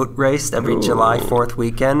Regatta boat race every July 4th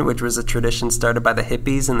weekend, which was a tradition started by the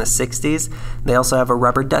hippies in the 60s. They also have a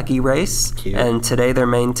rubber ducky race, Cute. And today they're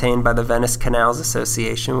maintained by the Venice Canals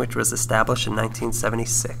Association, which was established in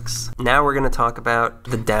 1976. Now we're going to talk about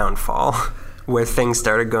the downfall, where things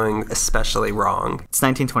started going especially wrong. It's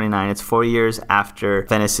 1929. It's 4 years after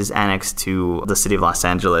Venice is annexed to the city of Los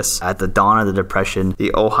Angeles. At the dawn of the Depression,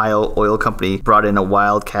 the Ohio Oil Company brought in a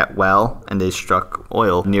wildcat well, and they struck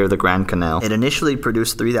oil near the Grand Canal. It initially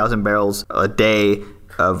produced 3,000 barrels a day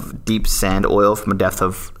of deep sand oil from a depth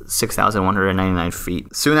of 6,199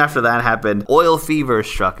 feet. Soon after that happened, oil fever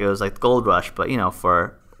struck. It was like the gold rush, but,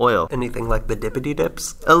 for oil. Anything like the Dippity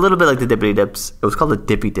Dips? A little bit like the Dippity Dips. It was called the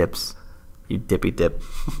Dippy Dips. You dippy dip.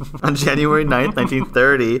 On January 9th,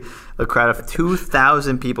 1930, a crowd of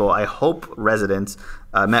 2,000 people, I hope residents,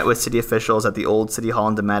 met with city officials at the old city hall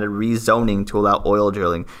and demanded rezoning to allow oil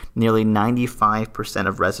drilling. Nearly 95%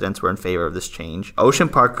 of residents were in favor of this change. Ocean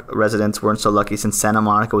Park residents weren't so lucky since Santa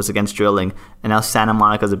Monica was against drilling, and now Santa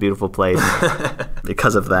Monica is a beautiful place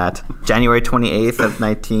because of that. January 28th of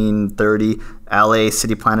 1930, LA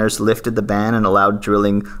city planners lifted the ban and allowed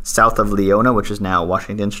drilling south of Leona, which is now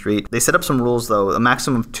Washington Street. They set up some rules, though. A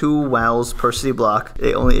maximum of 2 wells per city block.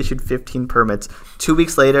 They only issued 15 permits. 2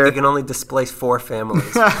 weeks later... They can only displace 4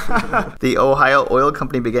 families. The Ohio Oil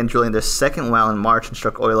Company began drilling their second well in March and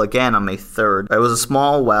struck oil again on May 3rd. It was a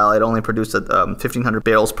small well. It only produced 1,500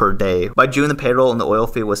 barrels per day. By June, the payroll in the oil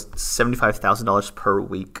field was $75,000 per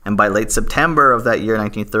week. And by late September of that year,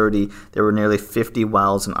 1930, there were nearly 50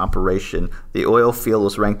 wells in operation. The oil field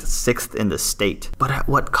was ranked 6th in the state. But at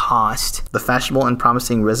what cost? The fashionable and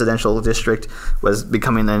promising residential district was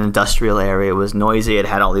becoming an industrial area. It was noisy. It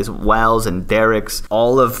had all these wells and derricks.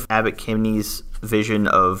 All of Abbott Kinney's vision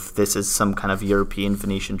of this as some kind of European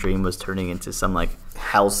Venetian dream was turning into some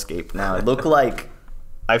hellscape now. It looked like,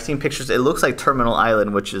 I've seen pictures, it looks like Terminal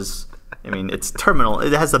Island, which is I mean, it's Terminal.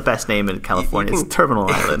 It has the best name in California. It's Terminal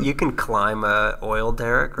Island. You can climb a oil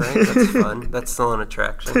derrick, right? That's fun. That's still an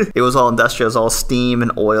attraction. It was all industrial. It was all steam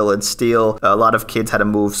and oil and steel. A lot of kids had to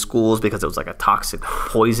move schools because it was like a toxic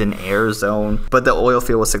poison air zone. But the oil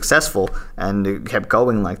field was successful, and it kept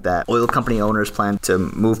going like that. Oil company owners planned to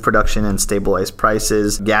move production and stabilize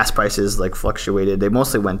prices. Gas prices like fluctuated. They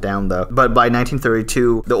mostly went down though. But by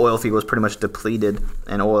 1932, the oil field was pretty much depleted,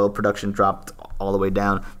 and oil production dropped all the way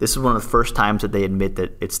down. This is one of the first times that they admit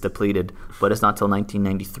that it's depleted, but it's not till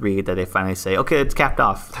 1993 that they finally say, okay, it's capped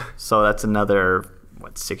off. So that's another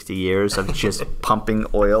 60 years of just pumping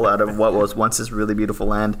oil out of what was once this really beautiful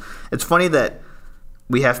land. It's funny that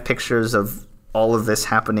we have pictures of all of this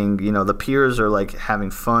happening. You know, the piers are like having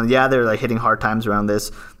fun. Yeah, they're like hitting hard times around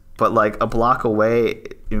this, but like a block away,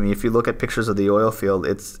 I mean, if you look at pictures of the oil field,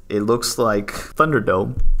 it looks like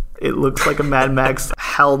Thunderdome. It looks like a Mad Max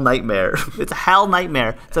hell nightmare. It's a hell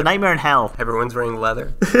nightmare. It's a nightmare in hell. Everyone's wearing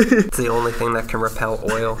leather. It's the only thing that can repel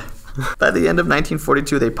oil. By the end of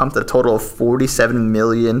 1942, they pumped a total of 47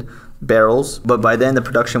 million barrels, but by then the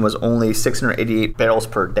production was only 688 barrels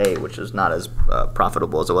per day, which is not as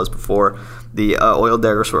profitable as it was before. The oil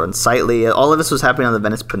derricks were unsightly. All of this was happening on the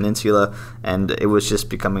Venice Peninsula, and it was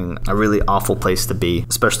just becoming a really awful place to be,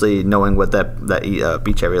 especially knowing what that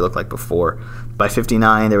beach area looked like before. By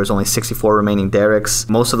 1959, there was only 64 remaining derricks.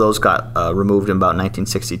 Most of those got removed in about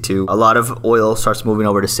 1962. A lot of oil starts moving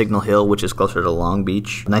over to Signal Hill, which is closer to Long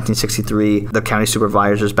Beach. In 1963, the county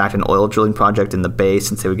supervisors backed an oil drilling project in the bay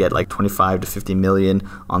since they would get like 25 to 50 million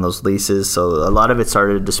on those leases. So a lot of it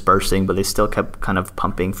started dispersing, but they still kept kind of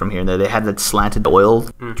pumping from here and there. They had that slanted oil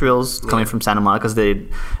drills coming from Santa Monica because they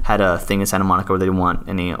had a thing in Santa Monica where they didn't want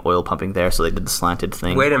any oil pumping there, so they did the slanted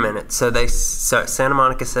thing. Wait a minute. So Santa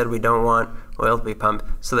Monica said we don't want oil to be pumped,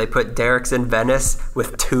 so they put derricks in Venice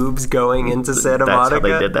with tubes going into Santa Monica.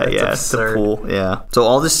 That's how they did that. That's absurd. The pool. Yeah. So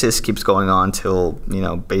all this keeps going on till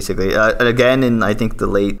basically again in I think the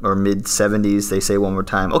late or mid 70s they say one more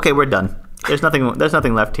time, okay, we're done. There's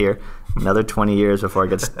nothing left here. Another 20 years before it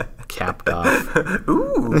gets capped off.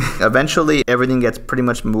 Ooh. Eventually, everything gets pretty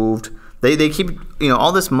much moved. They keep,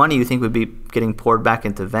 all this money you think would be getting poured back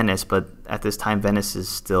into Venice, but at this time, Venice is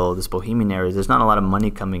still this bohemian area. There's not a lot of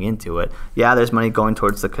money coming into it. Yeah, there's money going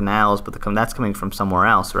towards the canals, but that's coming from somewhere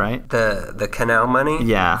else, right? The canal money?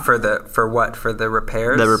 Yeah. For what? For the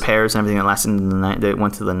repairs? The repairs and everything that lasted that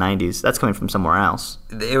went to the 90s. That's coming from somewhere else.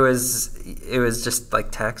 It was just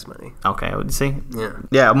like tax money. Okay, you see? Yeah.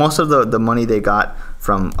 Yeah, most of the money they got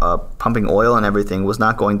from pumping oil and everything was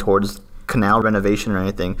not going towards canal renovation or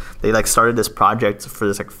anything. They started this project for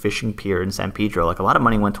this fishing pier in San Pedro. A lot of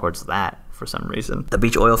money went towards that for some reason. The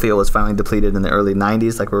beach oil field was finally depleted in the early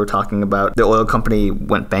 90s, like we were talking about. The oil company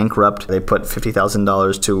went bankrupt. They put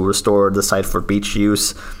 $50,000 to restore the site for beach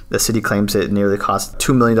use. The city claims it nearly cost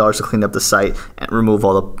 $2 million to clean up the site and remove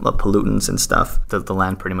all the pollutants and stuff. The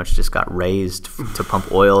land pretty much just got raised to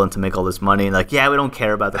pump oil and to make all this money. We don't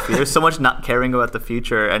care about the future. There's so much not caring about the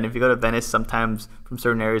future. And if you go to Venice, sometimes from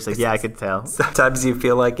certain areas, I could tell. Sometimes you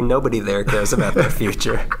feel like nobody there cares about their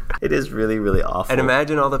future. It is really, really awful. And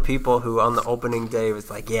imagine all the people who on the opening day was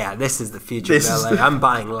like, yeah, this is the future of LA. I'm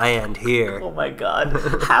buying land here. Oh my God.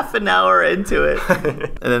 Half an hour into it.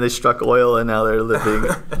 And then they struck oil and now they're living.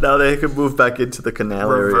 Now they could move back into the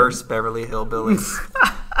canal area. Reverse Beverly Hillbillies.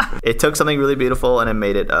 It took something really beautiful and it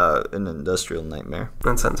made it an industrial nightmare.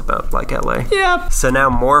 That sounds about like LA. Yeah. So now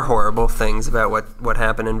more horrible things about what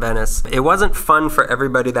happened in Venice. It wasn't fun for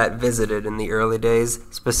everybody that visited in the early days,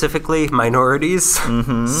 specifically minorities.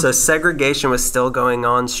 Mm-hmm. So segregation was still going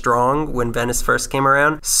on strong when Venice first came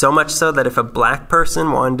around. So much so that if a black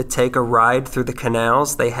person wanted to take a ride through the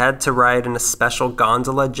canals, they had to ride in a special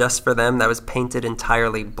gondola just for them that was painted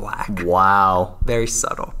entirely black. Wow. Very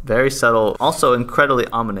subtle. Very subtle. Also incredibly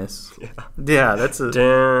ominous. Yeah, that's a...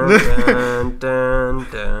 Dun, dun, dun,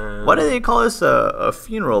 dun. Why do they call this a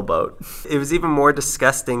funeral boat? It was even more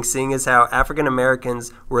disgusting seeing as how African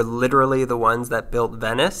Americans were literally the ones that built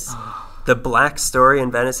Venice. The black story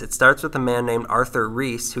in Venice, it starts with a man named Arthur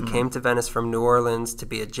Reese who came to Venice from New Orleans to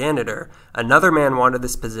be a janitor. Another man wanted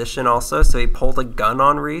this position also, so he pulled a gun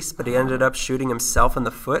on Reese, but he ended up shooting himself in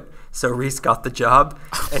the foot, so Reese got the job.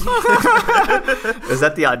 Was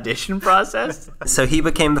that the audition process? So he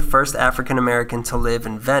became the first African American to live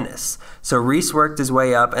in Venice. So Reese worked his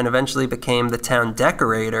way up and eventually became the town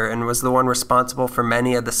decorator and was the one responsible for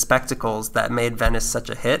many of the spectacles that made Venice such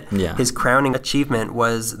a hit. Yeah. His crowning achievement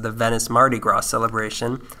was the Venice Mardi Gras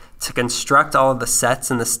celebration. To construct all of the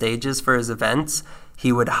sets and the stages for his events,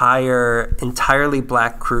 he would hire entirely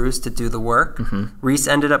black crews to do the work. Rhys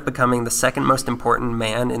ended up becoming the second most important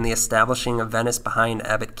man in the establishing of Venice behind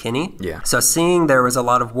Abbot Kinney. Yeah. So seeing there was a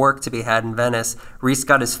lot of work to be had in Venice, Rhys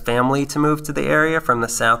got his family to move to the area from the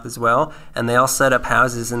south as well, and they all set up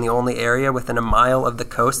houses in the only area within a mile of the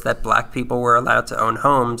coast that black people were allowed to own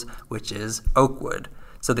homes, which is Oakwood.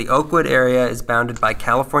 So the Oakwood area is bounded by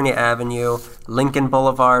California Avenue, Lincoln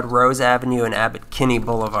Boulevard, Rose Avenue, and Abbot Kinney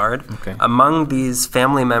Boulevard. Okay. Among these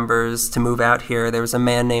family members to move out here, there was a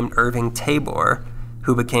man named Irving Tabor,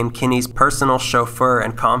 who became Kinney's personal chauffeur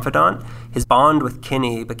and confidant. His bond with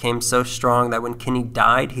Kinney became so strong that when Kinney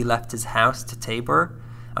died, he left his house to Tabor.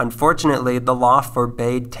 Unfortunately, the law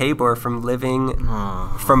forbade Tabor from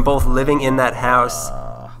both living in that house.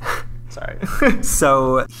 Sorry.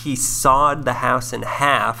 So he sawed the house in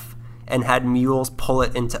half and had mules pull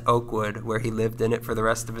it into Oakwood, where he lived in it for the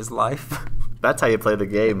rest of his life. That's how you play the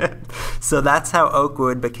game. So that's how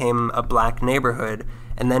Oakwood became a black neighborhood.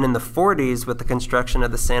 And then in the 40s, with the construction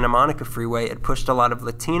of the Santa Monica Freeway, it pushed a lot of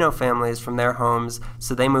Latino families from their homes,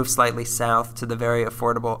 so they moved slightly south to the very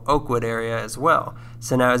affordable Oakwood area as well.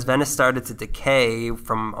 So now as Venice started to decay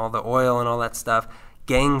from all the oil and all that stuff,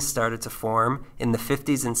 gangs started to form. In the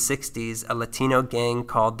 50s and 60s, a Latino gang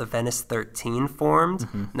called the Venice 13 formed.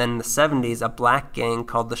 And then in the 70s, a black gang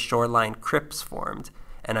called the Shoreline Crips formed.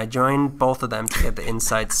 And I joined both of them to get the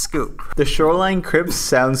inside scoop. The Shoreline Crips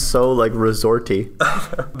sounds so, like, resorty.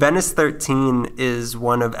 Venice 13 is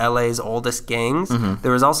one of LA's oldest gangs.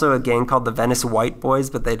 There was also a gang called the Venice White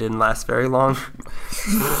Boys, but they didn't last very long.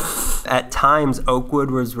 At times,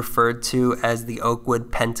 Oakwood was referred to as the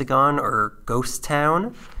Oakwood Pentagon or Ghost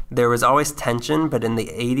Town. There was always tension, but in the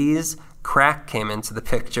 80s, crack came into the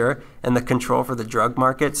picture, and the control for the drug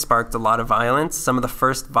market sparked a lot of violence. Some of the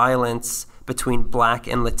first violence between black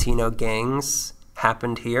and Latino gangs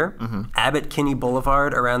happened here. Abbot Kinney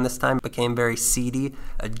Boulevard around this time became very seedy.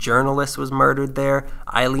 A journalist was murdered there.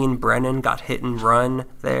 Eileen Brennan got hit and run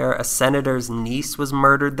there. A senator's niece was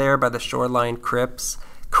murdered there by the Shoreline Crips.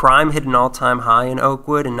 Crime hit an all-time high in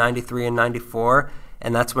Oakwood in 93 and 94,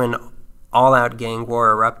 and that's when all-out gang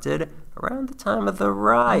war erupted around the time of the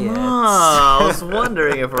riots. Oh, I was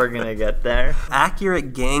wondering if we're going to get there.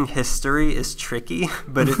 Accurate gang history is tricky,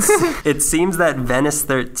 but it seems that Venice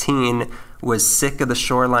 13 was sick of the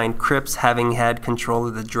Shoreline Crips having had control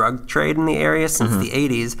of the drug trade in the area since the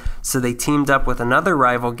 80s, so they teamed up with another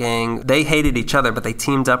rival gang. They hated each other, but they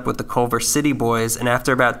teamed up with the Culver City Boys, and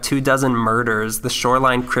after about 24 murders, the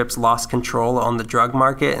Shoreline Crips lost control on the drug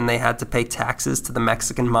market, and they had to pay taxes to the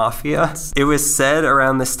Mexican mafia. It was said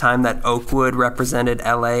around this time that Oakwood represented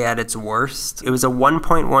LA at its worst. It was a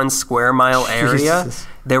 1.1 square mile area. Jesus.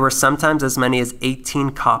 There were sometimes as many as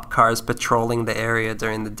 18 cop cars patrolling the area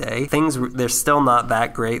during the day. They're still not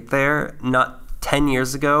that great there. Not 10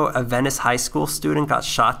 years ago, a Venice high school student got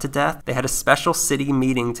shot to death. They had a special city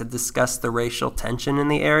meeting to discuss the racial tension in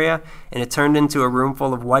the area, and it turned into a room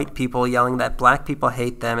full of white people yelling that black people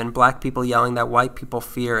hate them and black people yelling that white people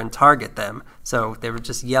fear and target them. So they were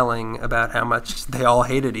just yelling about how much they all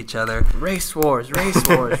hated each other. Race wars, race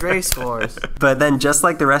wars, race wars. But then, just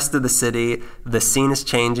like the rest of the city, the scene is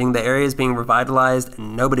changing. The area is being revitalized,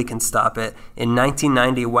 and nobody can stop it. In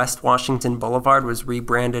 1990, West Washington Boulevard was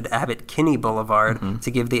rebranded Abbot Kinney Boulevard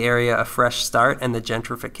to give the area a fresh start, and the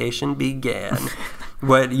gentrification began.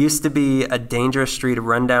 What used to be a dangerous street of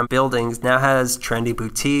rundown buildings now has trendy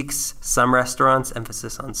boutiques, some restaurants,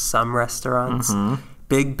 emphasis on some restaurants.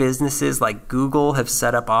 Big businesses like Google have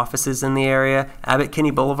set up offices in the area. Abbot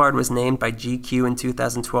Kinney Boulevard was named by GQ in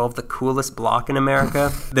 2012 the coolest block in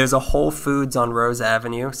America. There's a Whole Foods on Rose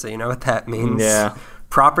Avenue, so you know what that means. Yeah.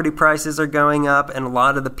 Property prices are going up, and a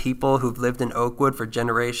lot of the people who've lived in Oakwood for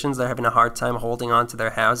generations, they're having a hard time holding on to their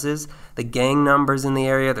houses. The gang numbers in the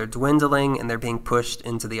area, they're dwindling, and they're being pushed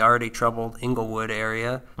into the already troubled Inglewood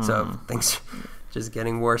area. So things just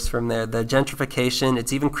getting worse from there. The gentrification,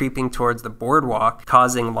 it's even creeping towards the boardwalk,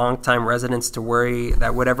 causing longtime residents to worry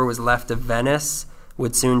that whatever was left of Venice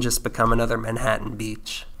would soon just become another Manhattan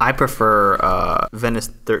Beach. I prefer Venice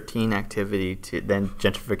 13 activity than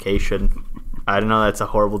gentrification. I don't know, that's a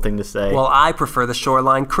horrible thing to say. Well, I prefer the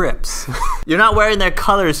Shoreline Crips. You're not wearing their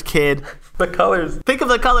colors, kid. The colors. Think of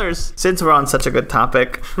the colors. Since we're on such a good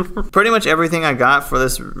topic, pretty much everything I got for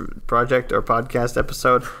this project or podcast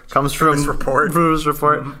episode comes from this report.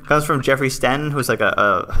 Comes from Jeffrey Stanton, who's like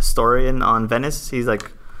a historian on Venice. He's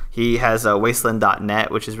like, He has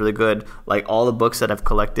wasteland.net, which is really good. Like, all the books that I've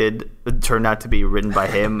collected turned out to be written by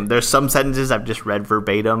him. There's some sentences I've just read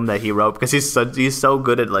verbatim that he wrote because he's so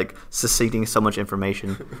good at like succincting so much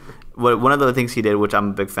information. One of the things he did, which I'm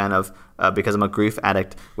a big fan of because I'm a grief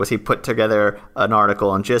addict, was he put together an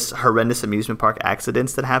article on just horrendous amusement park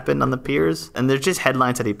accidents that happened on the piers. And there's just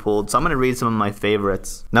headlines that he pulled. So I'm going to read some of my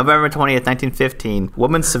favorites. November 20th, 1915.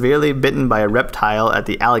 Woman severely bitten by a reptile at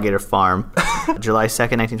the alligator farm. July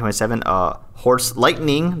 2nd, 1927. Horse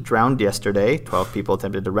lightning drowned yesterday. 12 people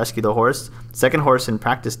attempted to rescue the horse. Second horse in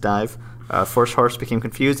practice dive. First horse became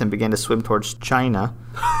confused and began to swim towards China.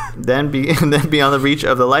 then beyond the reach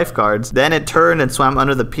of the lifeguards. Then it turned and swam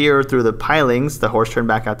under the pier through the pilings. The horse turned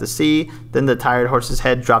back out to sea. Then the tired horse's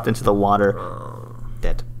head dropped into the water.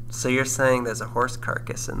 Dead. So you're saying there's a horse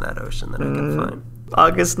carcass in that ocean that I can find?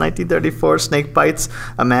 August 1934, snake bites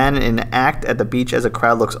a man in act at the beach as a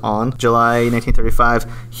crowd looks on. July 1935,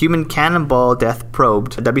 human cannonball death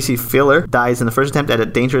probed. W.C. Filler dies in the first attempt at a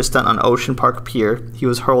dangerous stunt on Ocean Park Pier. He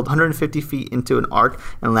was hurled 150 feet into an arc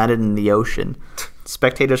and landed in the ocean.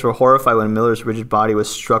 Spectators were horrified when Miller's rigid body was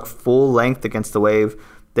struck full length against the wave,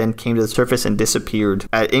 then came to the surface and disappeared.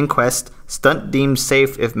 At inquest, stunt deemed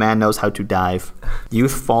safe if man knows how to dive.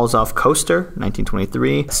 Youth falls off coaster,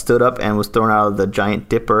 1923. Stood up and was thrown out of the Giant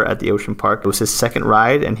Dipper at the Ocean Park. It was his second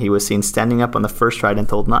ride, and he was seen standing up on the first ride and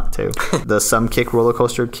told not to. The Some Kick roller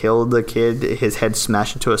coaster killed the kid. His head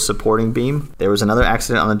smashed into a supporting beam. There was another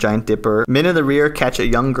accident on the Giant Dipper. Men in the rear catch a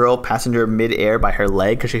young girl passenger mid-air by her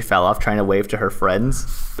leg because she fell off trying to wave to her friends.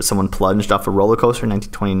 Someone plunged off a roller coaster in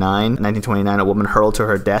 1929. In 1929, a woman hurled to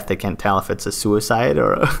her death. They can't tell if it's a suicide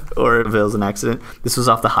or if it was an accident. This was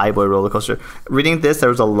off the Highboy roller coaster. Reading this, there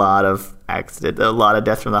was a lot of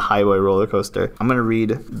death from the Highboy roller coaster. I'm going to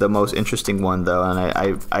read the most interesting one, though, and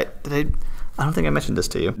I don't think I mentioned this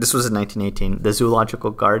to you. This was in 1918. The Zoological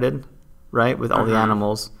Garden, right, with all the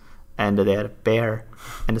animals, and they had a bear,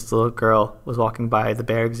 and this little girl was walking by the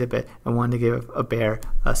bear exhibit and wanted to give a bear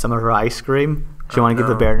some of her ice cream. She wanted to give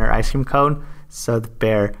the bear her ice cream cone, so the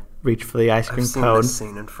bear reached for the ice cream cone. I've seen this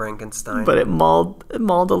scene in Frankenstein. But it mauled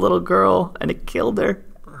a little girl, and it killed her.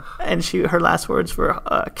 And her last words were,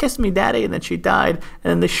 "Kiss me, Daddy," and then she died.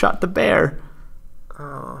 And then they shot the bear.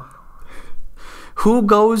 Oh. Who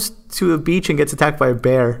goes to a beach and gets attacked by a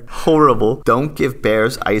bear? Horrible. Don't give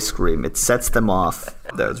bears ice cream. It sets them off.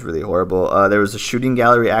 That was really horrible. There was a shooting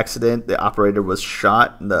gallery accident. The operator was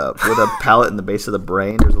shot with a pellet in the base of the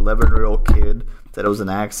brain. There was an 11-year-old kid that it was an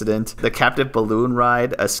accident. The captive balloon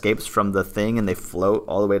ride escapes from the thing and they float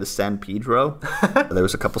all the way to San Pedro. There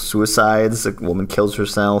was a couple suicides. A woman kills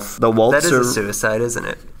herself. The waltzer. That is a suicide, isn't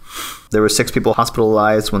it? There were 6 people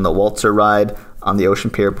hospitalized when the waltzer ride on the Ocean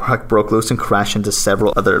Pier broke loose and crashed into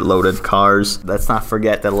several other loaded cars. Let's not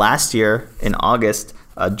forget that last year in August,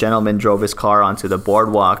 a gentleman drove his car onto the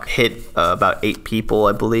boardwalk, hit about 8 people,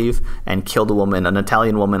 I believe, and killed an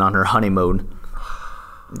Italian woman on her honeymoon.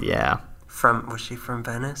 Yeah. Was she from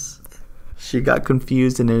Venice? She got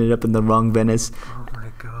confused and ended up in the wrong Venice. Oh my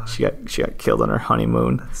god. She got killed on her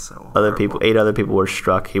honeymoon. That's so horrible. 8 other people were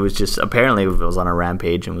struck. He was apparently was on a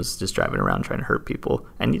rampage and was just driving around trying to hurt people.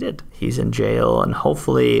 And he did. He's in jail, and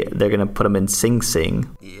hopefully they're going to put him in Sing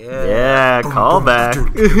Sing. Yeah. Yeah, call back.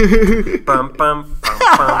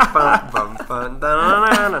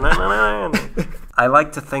 I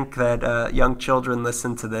like to think that young children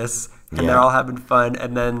listen to this and they're all having fun,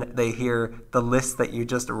 and then they hear the list that you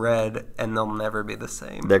just read, and they'll never be the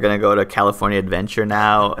same. They're going to go to California Adventure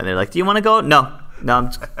now, and they're like, "Do you want to go?" No,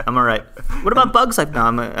 I'm all right. What about Bugs Life? No,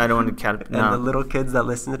 I don't want to. No. And the little kids that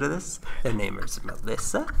listen to this, their name is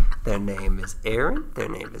Melissa, their name is Aaron, their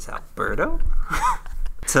name is Alberto.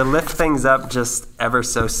 To lift things up just ever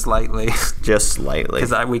so slightly. Just slightly.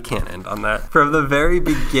 Because we can't end on that. From the very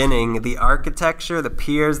beginning, the architecture, the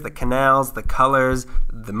piers, the canals, the colors,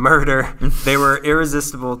 the murder, they were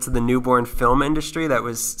irresistible to the newborn film industry that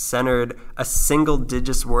was centered a single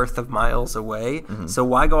digit's worth of miles away. Mm-hmm. So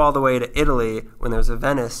why go all the way to Italy when there's a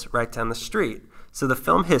Venice right down the street? So the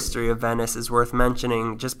film history of Venice is worth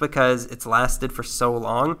mentioning just because it's lasted for so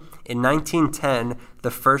long. In 1910,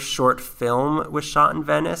 the first short film was shot in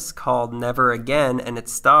Venice called Never Again, and it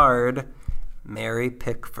starred Mary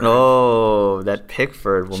Pickford. Oh, that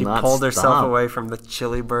Pickford will not stop. She pulled herself away from the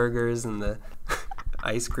chili burgers and the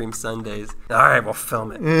ice cream sundaes. All right, we'll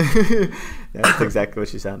film it. That's exactly what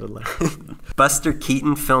she sounded like. Buster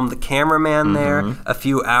Keaton filmed The Cameraman there. A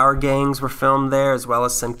few Our Gangs were filmed there, as well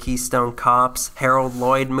as some Keystone Cops, Harold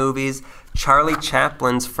Lloyd movies. Charlie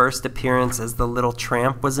Chaplin's first appearance as the Little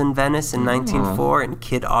Tramp was in Venice in 1904 in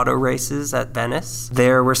Kid Auto Races at Venice.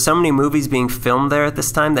 There were so many movies being filmed there at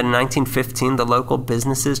this time that in 1915 the local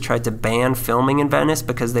businesses tried to ban filming in Venice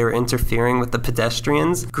because they were interfering with the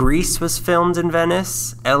pedestrians. Grease was filmed in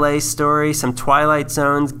Venice, LA Story, some Twilight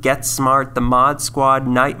Zones, Get Smart, The Mod Squad,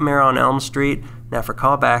 Nightmare on Elm Street. Now for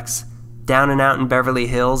callbacks, Down and Out in Beverly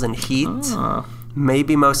Hills and Heat.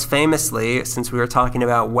 Maybe most famously, since we were talking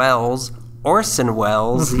about Welles, Orson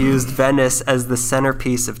Welles used Venice as the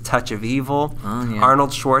centerpiece of Touch of Evil. Arnold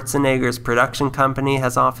Schwarzenegger's production company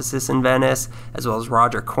has offices in Venice, as well as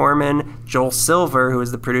Roger Corman. Joel Silver, who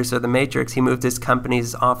was the producer of The Matrix, he moved his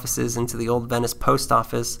company's offices into the old Venice post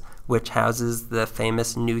office, which houses the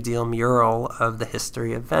famous New Deal mural of the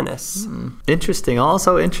history of Venice. Interesting.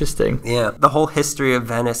 Also interesting. Yeah, the whole history of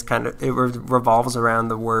Venice revolves around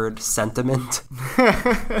the word sentiment.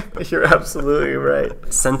 You're absolutely right.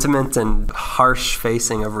 Sentiment and harsh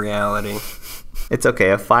facing of reality. It's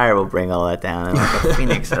okay. A fire will bring all that down. And like a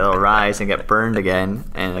phoenix, it'll rise and get burned again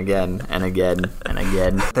and again and again and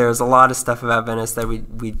again. There's a lot of stuff about Venice that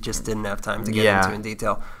we just didn't have time to get into in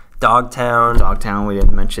detail. Dogtown, we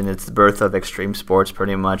didn't mention. It's the birth of extreme sports,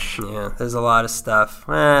 pretty much. Yeah, there's a lot of stuff.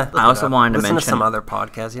 I also wanted to listen mention... to some other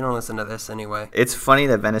podcasts. You don't listen to this anyway. It's funny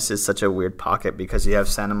that Venice is such a weird pocket because you have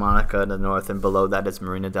Santa Monica in the north, and below that is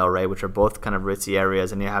Marina del Rey, which are both kind of ritzy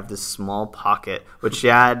areas, and you have this small pocket, which,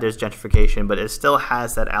 there's gentrification, but it still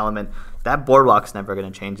has that element. That boardwalk's never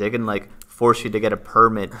going to change. They can, force you to get a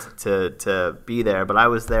permit to be there. But I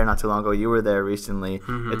was there not too long ago. You were there recently.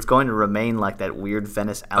 Mm-hmm. It's going to remain like that weird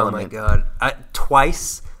Venice element. Oh, my God.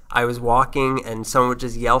 Twice I was walking and someone would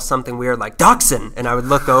just yell something weird like, Dachshund! And I would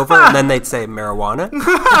look over and then they'd say, marijuana?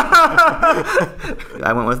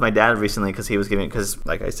 I went with my dad recently because,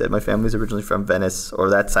 like I said, my family's originally from Venice, or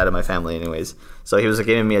that side of my family anyways. So he was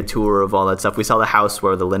giving me a tour of all that stuff. We saw the house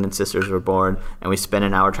where the Linden sisters were born, and we spent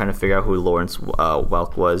an hour trying to figure out who Lawrence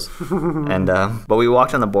Welk was. And but we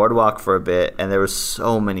walked on the boardwalk for a bit, and there were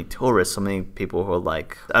so many tourists, so many people who were I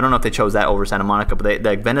don't know if they chose that over Santa Monica, but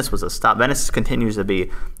Venice was a stop. Venice continues to be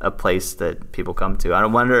a place that people come to. I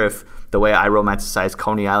wonder if the way I romanticize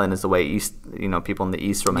Coney Island is the way people in the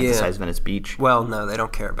East romanticize Venice Beach. Well, no, they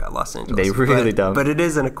don't care about Los Angeles. They really don't. But it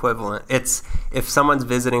is an equivalent. It's if someone's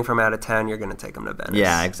visiting from out of town, you're going to take them to Venice.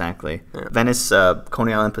 Yeah, exactly. Yeah. Venice,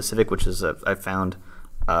 Coney Island Pacific, which is I found.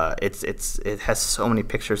 It has so many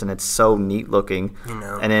pictures and it's so neat looking.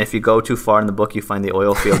 And then if you go too far in the book, you find the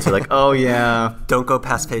oil fields. You're like, oh yeah. Don't go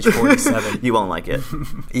past page 47. You won't like it.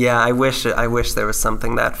 Yeah, I wish there was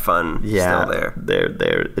something that fun still there.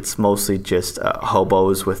 There. It's mostly just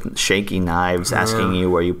hobos with shaky knives asking you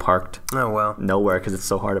where you parked. Oh well. Nowhere because it's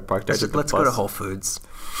so hard to park there. Let's go to Whole Foods.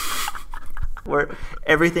 Where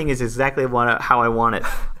everything is exactly how I want it.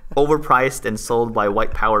 Overpriced and sold by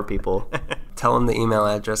white power people. Tell them the email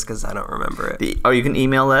address because I don't remember it. You can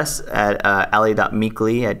email us at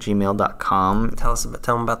alley.meekly@gmail.com. Tell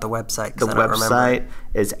them about the website. The website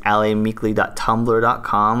is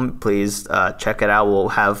alleymeekly.tumblr.com. Please check it out. We'll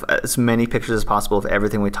have as many pictures as possible of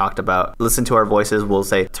everything we talked about. Listen to our voices. We'll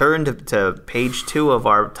say, turn to page 2 of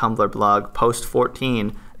our Tumblr blog, post 14.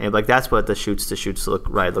 And you'll be like, that's what the Shoots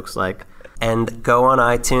ride looks like. And go on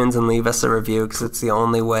iTunes and leave us a review because it's the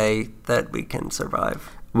only way that we can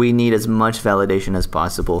survive. We need as much validation as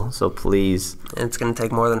possible, so please. And it's going to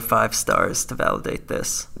take more than 5 stars to validate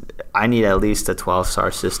this. I need at least a 12-star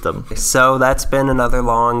system. So that's been another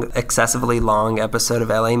excessively long episode of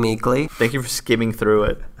L.A. Meekly. Thank you for skimming through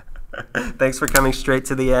it. Thanks for coming straight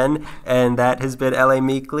to the end. And that has been L.A.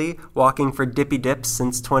 Meekly, walking for Dippy Dips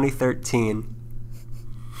since 2013.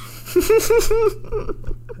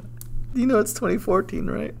 You know it's 2014,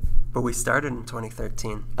 right? But we started in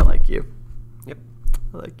 2013. I like you. Yep.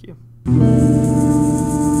 I like you.